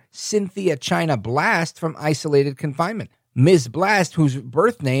killer, Cynthia China Blast, from isolated confinement. Ms. Blast, whose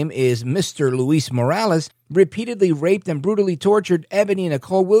birth name is Mr. Luis Morales, repeatedly raped and brutally tortured Ebony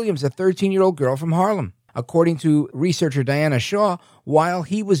Nicole Williams, a 13-year-old girl from Harlem. According to researcher Diana Shaw, while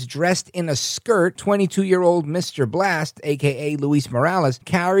he was dressed in a skirt, 22-year-old Mr. Blast, a.k.a. Luis Morales,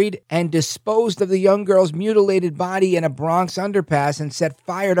 carried and disposed of the young girl's mutilated body in a Bronx underpass and set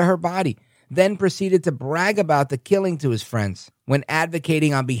fire to her body, then proceeded to brag about the killing to his friends. When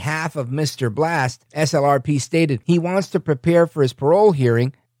advocating on behalf of Mr. Blast, SLRP stated he wants to prepare for his parole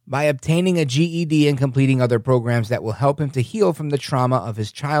hearing by obtaining a GED and completing other programs that will help him to heal from the trauma of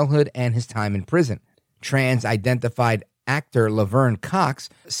his childhood and his time in prison. Trans-identified actor Laverne Cox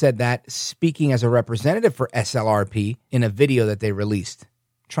said that, speaking as a representative for SLRP in a video that they released,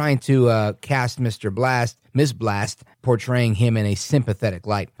 trying to cast Mr. Blast, Ms. Blast, portraying him in a sympathetic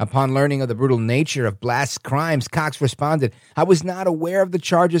light. Upon learning of the brutal nature of Blast's crimes, Cox responded, "I was not aware of the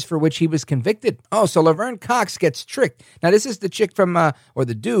charges for which he was convicted." Oh, so Laverne Cox gets tricked. Now, this is the chick from, or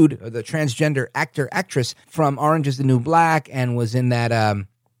the dude, or the transgender actress from Orange is the New Black, and was in that,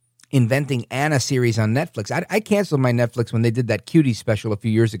 Inventing Anna series on Netflix. I canceled my Netflix when they did that Cutie special a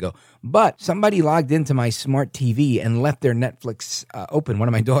few years ago, but somebody logged into my smart TV and left their Netflix open, one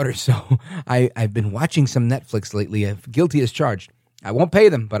of my daughters, so I've been watching some Netflix lately. Guilty as charged. I won't pay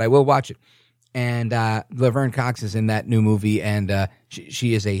them, but I will watch it. And Laverne Cox is in that new movie, and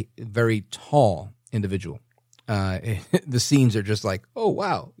she is a very tall individual. The scenes are just like, oh,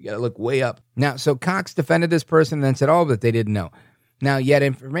 wow, you got to look way up. Now, so Cox defended this person and then said, oh, that they didn't know. Now, yet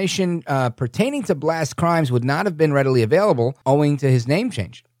information pertaining to Blast's crimes would not have been readily available owing to his name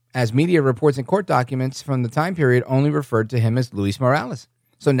change, as media reports and court documents from the time period only referred to him as Luis Morales.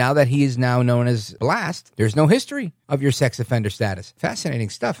 So now that he is now known as Blast, there's no history of your sex offender status.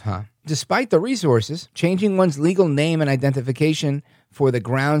 Fascinating stuff, huh? Despite the resources, changing one's legal name and identification for the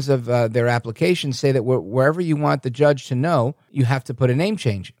grounds of their application say that wherever you want the judge to know, you have to put a name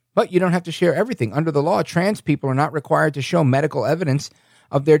change. But you don't have to share everything. Under the law, trans people are not required to show medical evidence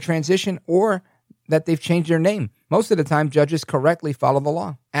of their transition or that they've changed their name. Most of the time, judges correctly follow the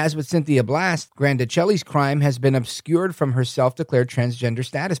law. As with Cynthia Blast, Grandicelli's crime has been obscured from her self-declared transgender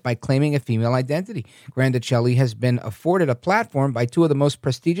status by claiming a female identity. Grandicelli has been afforded a platform by two of the most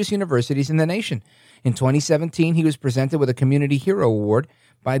prestigious universities in the nation. In 2017, he was presented with a Community Hero Award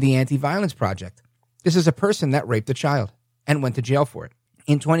by the Anti-Violence Project. This is a person that raped a child and went to jail for it.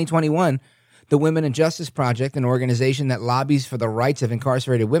 In 2021, the Women in Justice Project, an organization that lobbies for the rights of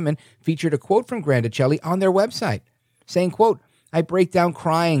incarcerated women, featured a quote from Grandicelli on their website, saying, quote, "I break down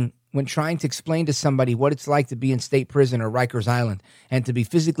crying when trying to explain to somebody what it's like to be in state prison or Rikers Island and to be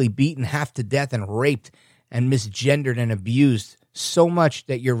physically beaten half to death and raped and misgendered and abused so much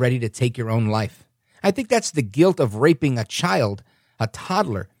that you're ready to take your own life." I think that's the guilt of raping a child, a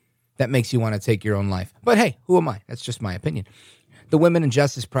toddler, that makes you want to take your own life. But hey, who am I? That's just my opinion. The Women in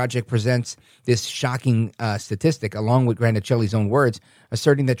Justice Project presents this shocking statistic, along with Grandicelli's own words,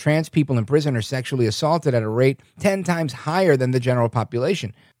 asserting that trans people in prison are sexually assaulted at a rate 10 times higher than the general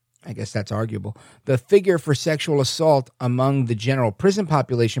population. I guess that's arguable. The figure for sexual assault among the general prison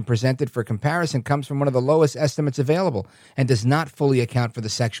population presented for comparison comes from one of the lowest estimates available and does not fully account for the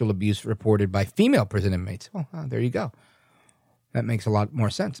sexual abuse reported by female prison inmates. Oh, there you go. That makes a lot more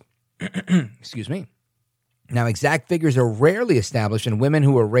sense. Excuse me. Now, exact figures are rarely established, and women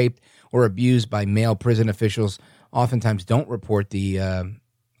who are raped or abused by male prison officials oftentimes don't report the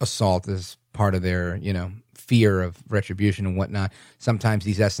assault as part of their, fear of retribution and whatnot. Sometimes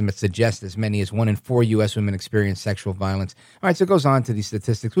these estimates suggest as many as 1 in 4 U.S. women experience sexual violence. All right, so it goes on to these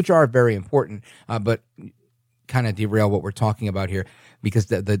statistics, which are very important, but kind of derail what we're talking about here, because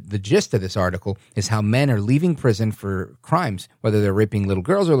the gist of this article is how men are leaving prison for crimes, whether they're raping little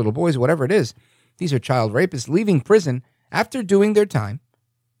girls or little boys, whatever it is. These are child rapists leaving prison after doing their time,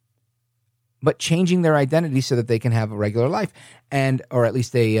 but changing their identity so that they can have a regular life, or at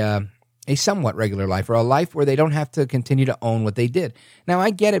least a somewhat regular life, or a life where they don't have to continue to own what they did. Now, I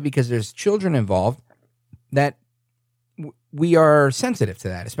get it because there's children involved that we are sensitive to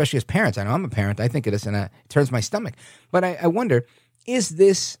that, especially as parents. I know I'm a parent. I think it is, and it turns my stomach. But I wonder, is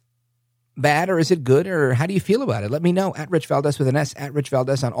this bad, or is it good, or how do you feel about it? Let me know at Rich Valdez with an S, at Rich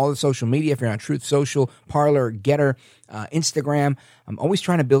Valdez on all the social media. If you're on Truth Social, Parler, Getter, Instagram. I'm always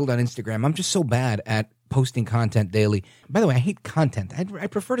trying to build on Instagram. I'm just so bad at posting content daily. By the way, I hate content. I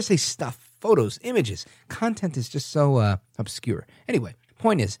prefer to say stuff, photos, images. Content is just so obscure. Anyway,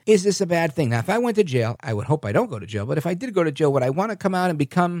 point is this a bad thing? Now, if I went to jail, I would hope I don't go to jail, but if I did go to jail, would I want to come out and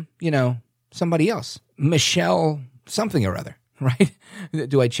become, somebody else? Michelle something or other, right?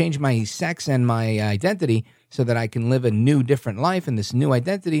 Do I change my sex and my identity so that I can live a new, different life in this new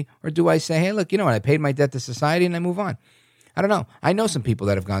identity? Or do I say, hey, look, you know what? I paid my debt to society and I move on. I don't know. I know some people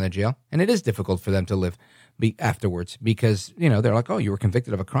that have gone to jail, and it is difficult for them to live afterwards because, they're like, oh, you were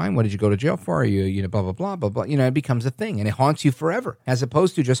convicted of a crime. What did you go to jail for? You blah, blah, blah, blah, blah. It becomes a thing, and it haunts you forever, as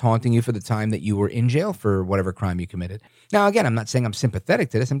opposed to just haunting you for the time that you were in jail for whatever crime you committed. Now, again, I'm not saying I'm sympathetic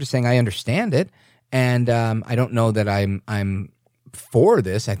to this. I'm just saying I understand it, and I don't know that I'm for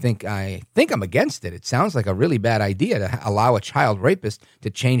this. I think I'm against it. It sounds like a really bad idea to allow a child rapist to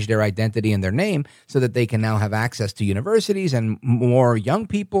change their identity and their name so that they can now have access to universities and more young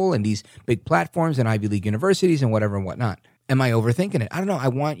people and these big platforms and Ivy League universities and whatever and whatnot. Am I overthinking it? I don't know. I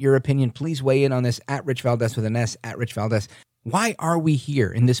want your opinion. Please weigh in on this at Rich Valdez with an S, at Rich Valdez. Why are we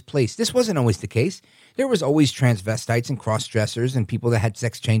here in this place? This wasn't always the case. There was always transvestites and cross-dressers and people that had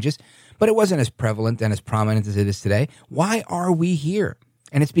sex changes, but it wasn't as prevalent and as prominent as it is today. Why are we here?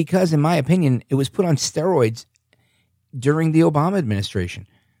 And it's because, in my opinion, it was put on steroids during the Obama administration.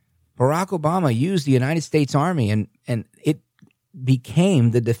 Barack Obama used the United States Army, and it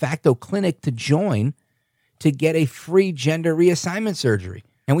became the de facto clinic to join to get a free gender reassignment surgery.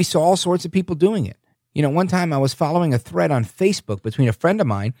 And we saw all sorts of people doing it. One time I was following a thread on Facebook between a friend of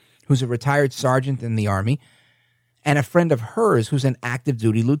mine who's a retired sergeant in the Army and a friend of hers who's an active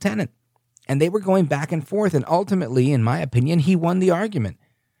duty lieutenant. And they were going back and forth, and ultimately, in my opinion, he won the argument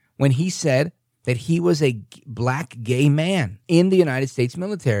when he said that he was a black gay man in the United States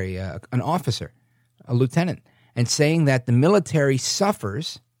military, an officer, a lieutenant, and saying that the military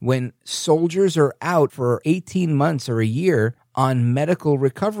suffers when soldiers are out for 18 months or a year on medical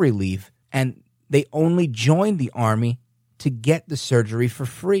recovery leave, and they only joined the Army to get the surgery for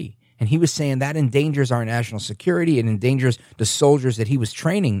free. And he was saying that endangers our national security. It endangers the soldiers that he was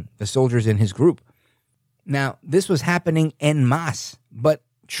training, the soldiers in his group. Now, this was happening en masse, but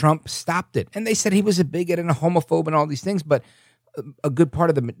Trump stopped it. And they said he was a bigot and a homophobe and all these things, but a good part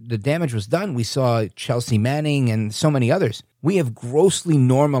of the damage was done. We saw Chelsea Manning and so many others. We have grossly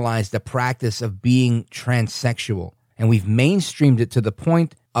normalized the practice of being transsexual, and we've mainstreamed it to the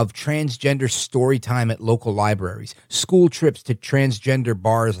point of transgender story time at local libraries, school trips to transgender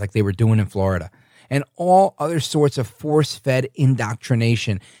bars like they were doing in Florida, and all other sorts of force-fed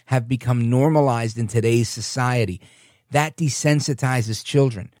indoctrination have become normalized in today's society. That desensitizes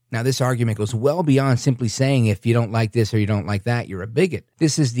children. Now, this argument goes well beyond simply saying if you don't like this or you don't like that, you're a bigot.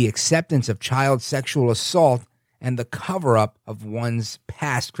 This is the acceptance of child sexual assault and the cover-up of one's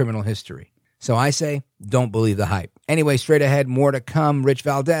past criminal history. So I say, don't believe the hype. Anyway, straight ahead, more to come. Rich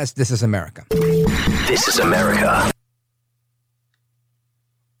Valdez, This is America. This is America.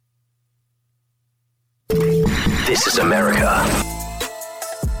 This is America.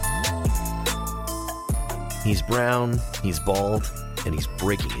 He's brown, he's bald, and he's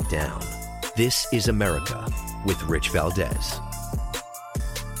breaking it down. This is America with Rich Valdez.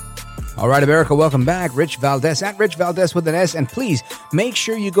 All right, America, welcome back. Rich Valdez at Rich Valdez with an S. And please make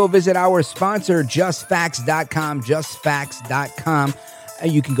sure you go visit our sponsor, JustFacts.com, JustFacts.com.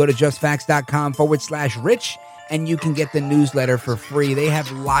 You can go to JustFacts.com/Rich, and you can get the newsletter for free. They have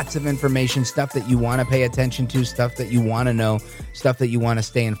lots of information, stuff that you want to pay attention to, stuff that you want to know, stuff that you want to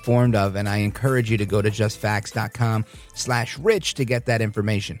stay informed of. And I encourage you to go to JustFacts.com/Rich to get that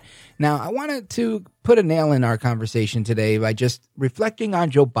information. Now, I wanted to put a nail in our conversation today by just reflecting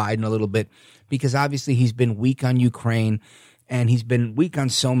on Joe Biden a little bit, because obviously he's been weak on Ukraine and he's been weak on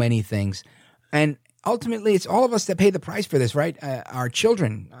so many things. And ultimately, it's all of us that pay the price for this, right? Our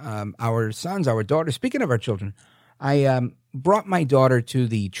children, our sons, our daughters. Speaking of our children, I brought my daughter to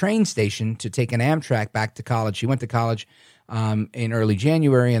the train station to take an Amtrak back to college. She went to college in early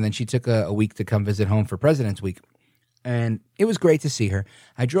January, and then she took a week to come visit home for President's Week. And it was great to see her.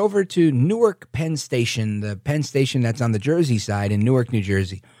 I drove her to Newark Penn Station, the Penn Station that's on the Jersey side in Newark, New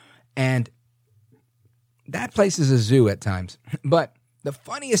Jersey. And that place is a zoo at times. But the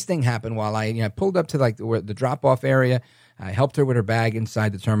funniest thing happened while I pulled up to the drop-off area. I helped her with her bag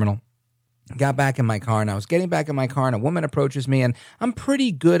inside the terminal. Got back in my car, and I was getting back in my car, and a woman approaches me, and I'm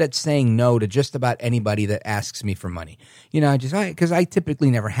pretty good at saying no to just about anybody that asks me for money. Because I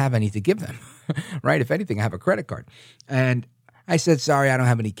typically never have any to give them, right? If anything, I have a credit card. And I said, sorry, I don't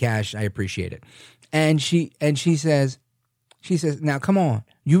have any cash. I appreciate it. And she says, now come on,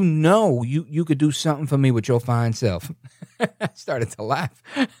 you could do something for me with your fine self. I started to laugh.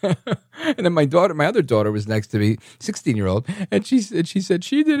 And then my other daughter was next to me, 16-year-old, and she said,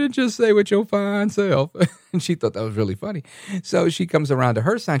 she didn't just say with your fine self. And she thought that was really funny. So she comes around to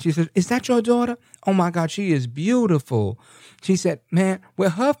her side. She says, is that your daughter? Oh my God, she is beautiful. She said, man,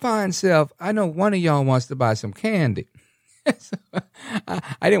 with her fine self, I know one of y'all wants to buy some candy. So,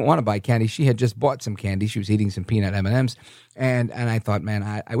 I didn't want to buy candy. She had just bought some candy. She was eating some peanut M&Ms. And I thought, man,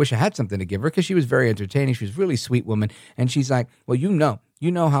 I wish I had something to give her, because she was very entertaining. She was a really sweet woman. And she's like, well, you know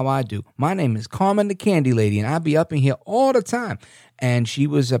how I do. My name is Carmen the Candy Lady, and I be up in here all the time. And she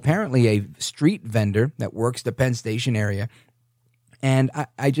was apparently a street vendor that works the Penn Station area. And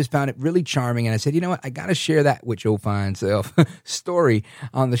I just found it really charming. And I said, you know what? I got to share that with your fine self story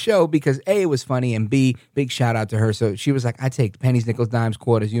on the show, because A, it was funny, and B, big shout out to her. So she was like, I take pennies, nickels, dimes,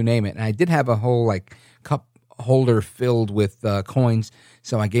 quarters, you name it. And I did have a whole cup holder filled with coins.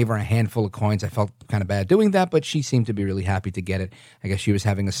 So I gave her a handful of coins. I felt kind of bad doing that, but she seemed to be really happy to get it. I guess she was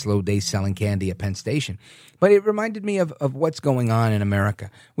having a slow day selling candy at Penn Station. But it reminded me of what's going on in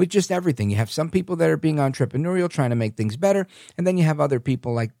America with just everything. You have some people that are being entrepreneurial, trying to make things better. And then you have other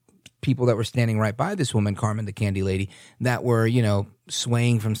people, like people that were standing right by this woman, Carmen the Candy Lady, that were,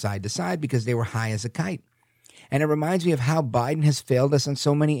 swaying from side to side because they were high as a kite. And it reminds me of how Biden has failed us in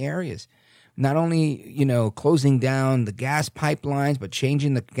so many areas. Not only, closing down the gas pipelines, but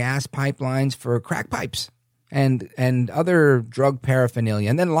changing the gas pipelines for crack pipes and other drug paraphernalia,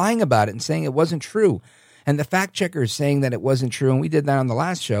 and then lying about it and saying it wasn't true. And the fact checkers saying that it wasn't true. And we did that on the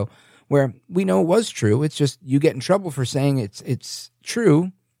last show, where we know it was true. It's just you get in trouble for saying it's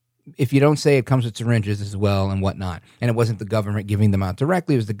true if you don't say it comes with syringes as well and whatnot. And it wasn't the government giving them out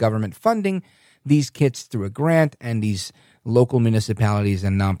directly. It was the government funding these kits through a grant, and these local municipalities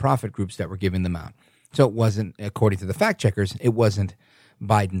and nonprofit groups that were giving them out. So it wasn't, according to the fact checkers, it wasn't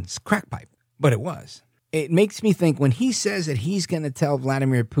Biden's crack pipe, but it was. It makes me think when he says that he's going to tell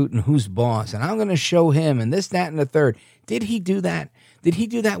Vladimir Putin who's boss, and I'm going to show him, and this, that, and the third. Did he do that? Did he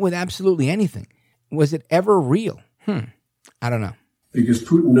do that with absolutely anything? Was it ever real? I don't know. Because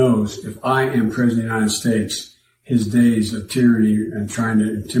Putin knows if I am president of the United States, his days of tyranny and trying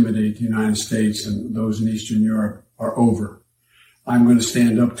to intimidate the United States and those in Eastern Europe are over. I'm going to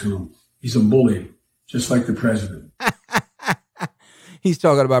stand up to him. He's a bully, just like the president. He's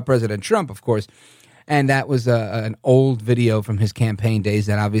talking about President Trump, of course. And that was an old video from his campaign days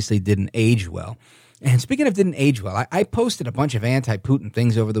that obviously didn't age well. And speaking of didn't age well, I posted a bunch of anti-Putin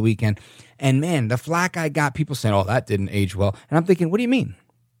things over the weekend. And man, the flack I got, people saying, oh, that didn't age well. And I'm thinking, what do you mean?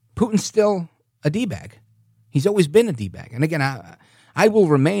 Putin's still a D-bag. He's always been a D-bag. And again, I will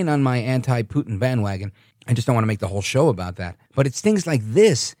remain on my anti-Putin bandwagon. I just don't want to make the whole show about that. But it's things like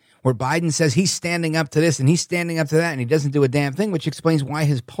this where Biden says he's standing up to this and he's standing up to that, and he doesn't do a damn thing, which explains why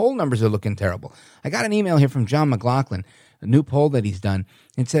his poll numbers are looking terrible. I got an email here from John McLaughlin, a new poll that he's done.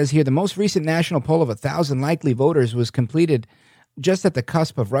 It says here, the most recent national poll of 1,000 likely voters was completed just at the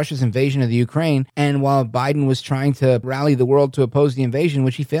cusp of Russia's invasion of the Ukraine, and while Biden was trying to rally the world to oppose the invasion,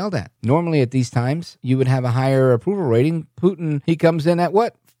 which he failed at. Normally at these times, you would have a higher approval rating. Putin, he comes in at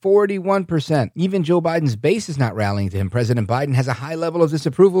what? 41%. Even Joe Biden's base is not rallying to him. President Biden has a high level of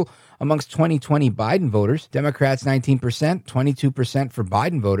disapproval amongst 2020 Biden voters. Democrats 19%, 22% for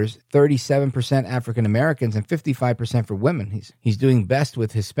Biden voters, 37% African Americans, and 55% for women. He's doing best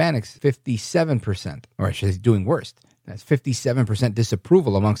with Hispanics, 57%, or I should say doing worst. That's 57%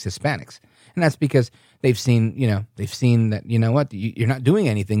 disapproval amongst Hispanics. And that's because they've seen that, you know what, you're not doing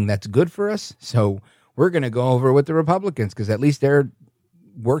anything that's good for us, so we're going to go over with the Republicans because at least they're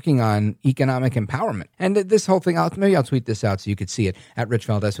working on economic empowerment. And this whole thing, maybe I'll tweet this out so you could see it at Rich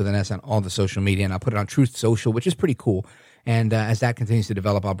Valdez with an S on all the social media, and I'll put it on Truth Social, which is pretty cool. And as that continues to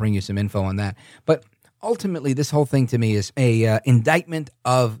develop, I'll bring you some info on that. But ultimately, this whole thing to me is a indictment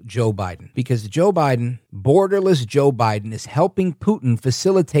of Joe Biden, because Joe Biden, borderless Joe Biden, is helping Putin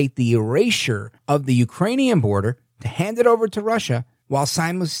facilitate the erasure of the Ukrainian border to hand it over to Russia while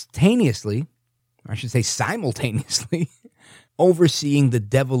simultaneously, overseeing the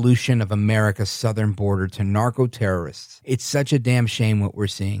devolution of America's southern border to narco-terrorists. It's such a damn shame what we're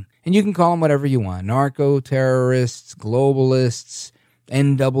seeing. And you can call them whatever you want. Narco-terrorists, globalists,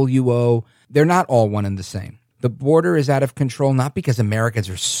 NWO. They're not all one and the same. The border is out of control, not because Americans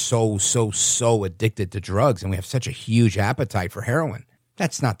are so addicted to drugs and we have such a huge appetite for heroin.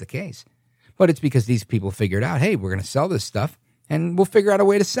 That's not the case. But it's because these people figured out, hey, we're going to sell this stuff and we'll figure out a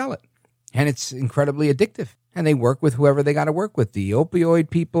way to sell it. And it's incredibly addictive. And they work with whoever they got to work with. The opioid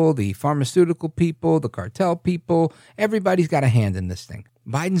people, the pharmaceutical people, the cartel people. Everybody's got a hand in this thing.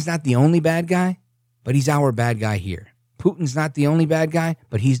 Biden's not the only bad guy, but he's our bad guy here. Putin's not the only bad guy,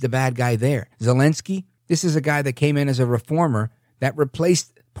 but he's the bad guy there. Zelensky, this is a guy that came in as a reformer that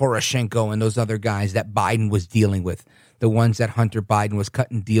replaced Poroshenko and those other guys that Biden was dealing with. The ones that Hunter Biden was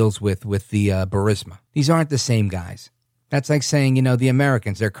cutting deals with the Burisma. These aren't the same guys. That's like saying, the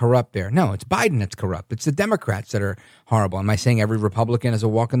Americans, they're corrupt there. No, it's Biden that's corrupt. It's the Democrats that are horrible. Am I saying every Republican is a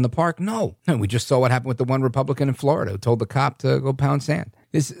walk in the park? No. We just saw what happened with the one Republican in Florida who told the cop to go pound sand.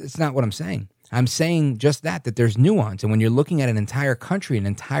 It's not what I'm saying. I'm saying just that there's nuance. And when you're looking at an entire country, an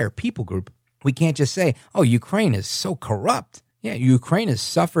entire people group, we can't just say, oh, Ukraine is so corrupt. Yeah, Ukraine has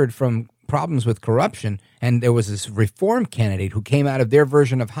suffered from problems with corruption, and there was this reform candidate who came out of their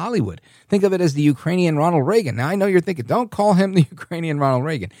version of Hollywood. Think of it as the Ukrainian Ronald Reagan. Now, I know you're thinking, don't call him the Ukrainian Ronald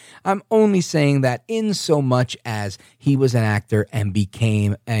Reagan. I'm only saying that in so much as he was an actor and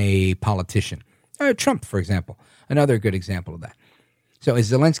became a politician. Trump, for example, another good example of that. So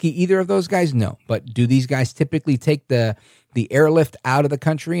is Zelensky either of those guys? No. But do these guys typically take the airlift out of the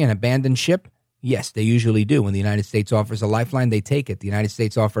country and abandon ship? Yes, they usually do. When the United States offers a lifeline, they take it. The United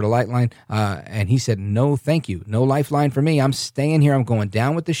States offered a lifeline, and he said, no, thank you. No lifeline for me. I'm staying here. I'm going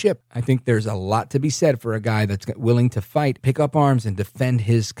down with the ship. I think there's a lot to be said for a guy that's willing to fight, pick up arms, and defend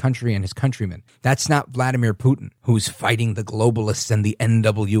his country and his countrymen. That's not Vladimir Putin, who's fighting the globalists and the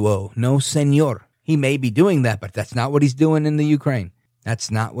NWO. No, senor. He may be doing that, but that's not what he's doing in the Ukraine.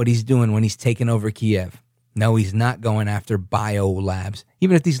 That's not what he's doing when he's taking over Kiev. No, he's not going after bio labs,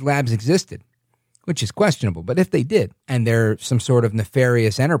 even if these labs existed, which is questionable. But if they did, and they're some sort of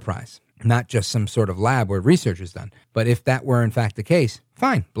nefarious enterprise, not just some sort of lab where research is done, but if that were in fact the case,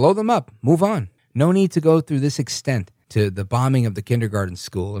 fine, blow them up, move on. No need to go through this extent to the bombing of the kindergarten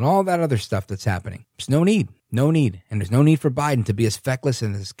school and all that other stuff that's happening. There's no need. No need. And there's no need for Biden to be as feckless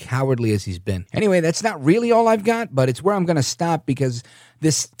and as cowardly as he's been. Anyway, that's not really all I've got, but it's where I'm going to stop because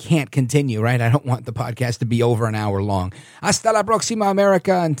this can't continue, right? I don't want the podcast to be over an hour long. Hasta la próxima,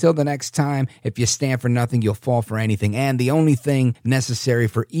 America. Until the next time, if you stand for nothing, you'll fall for anything. And the only thing necessary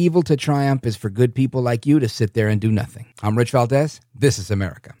for evil to triumph is for good people like you to sit there and do nothing. I'm Rich Valdez. This is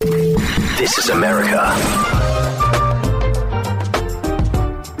America. This is America.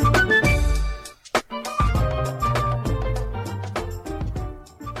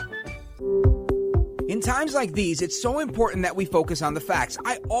 In times like these, it's so important that we focus on the facts.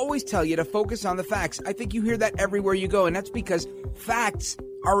 I always tell you to focus on the facts. I think you hear that everywhere you go, and that's because facts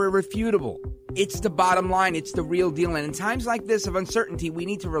are irrefutable. It's the bottom line. It's the real deal. And in times like this of uncertainty, we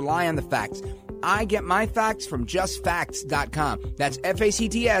need to rely on the facts. I get my facts from justfacts.com. That's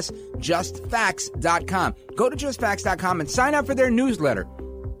F-A-C-T-S, justfacts.com. Go to justfacts.com and sign up for their newsletter.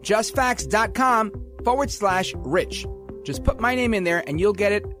 justfacts.com/rich. Just put my name in there and you'll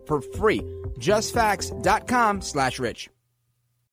get it for free. justfacts.com/rich.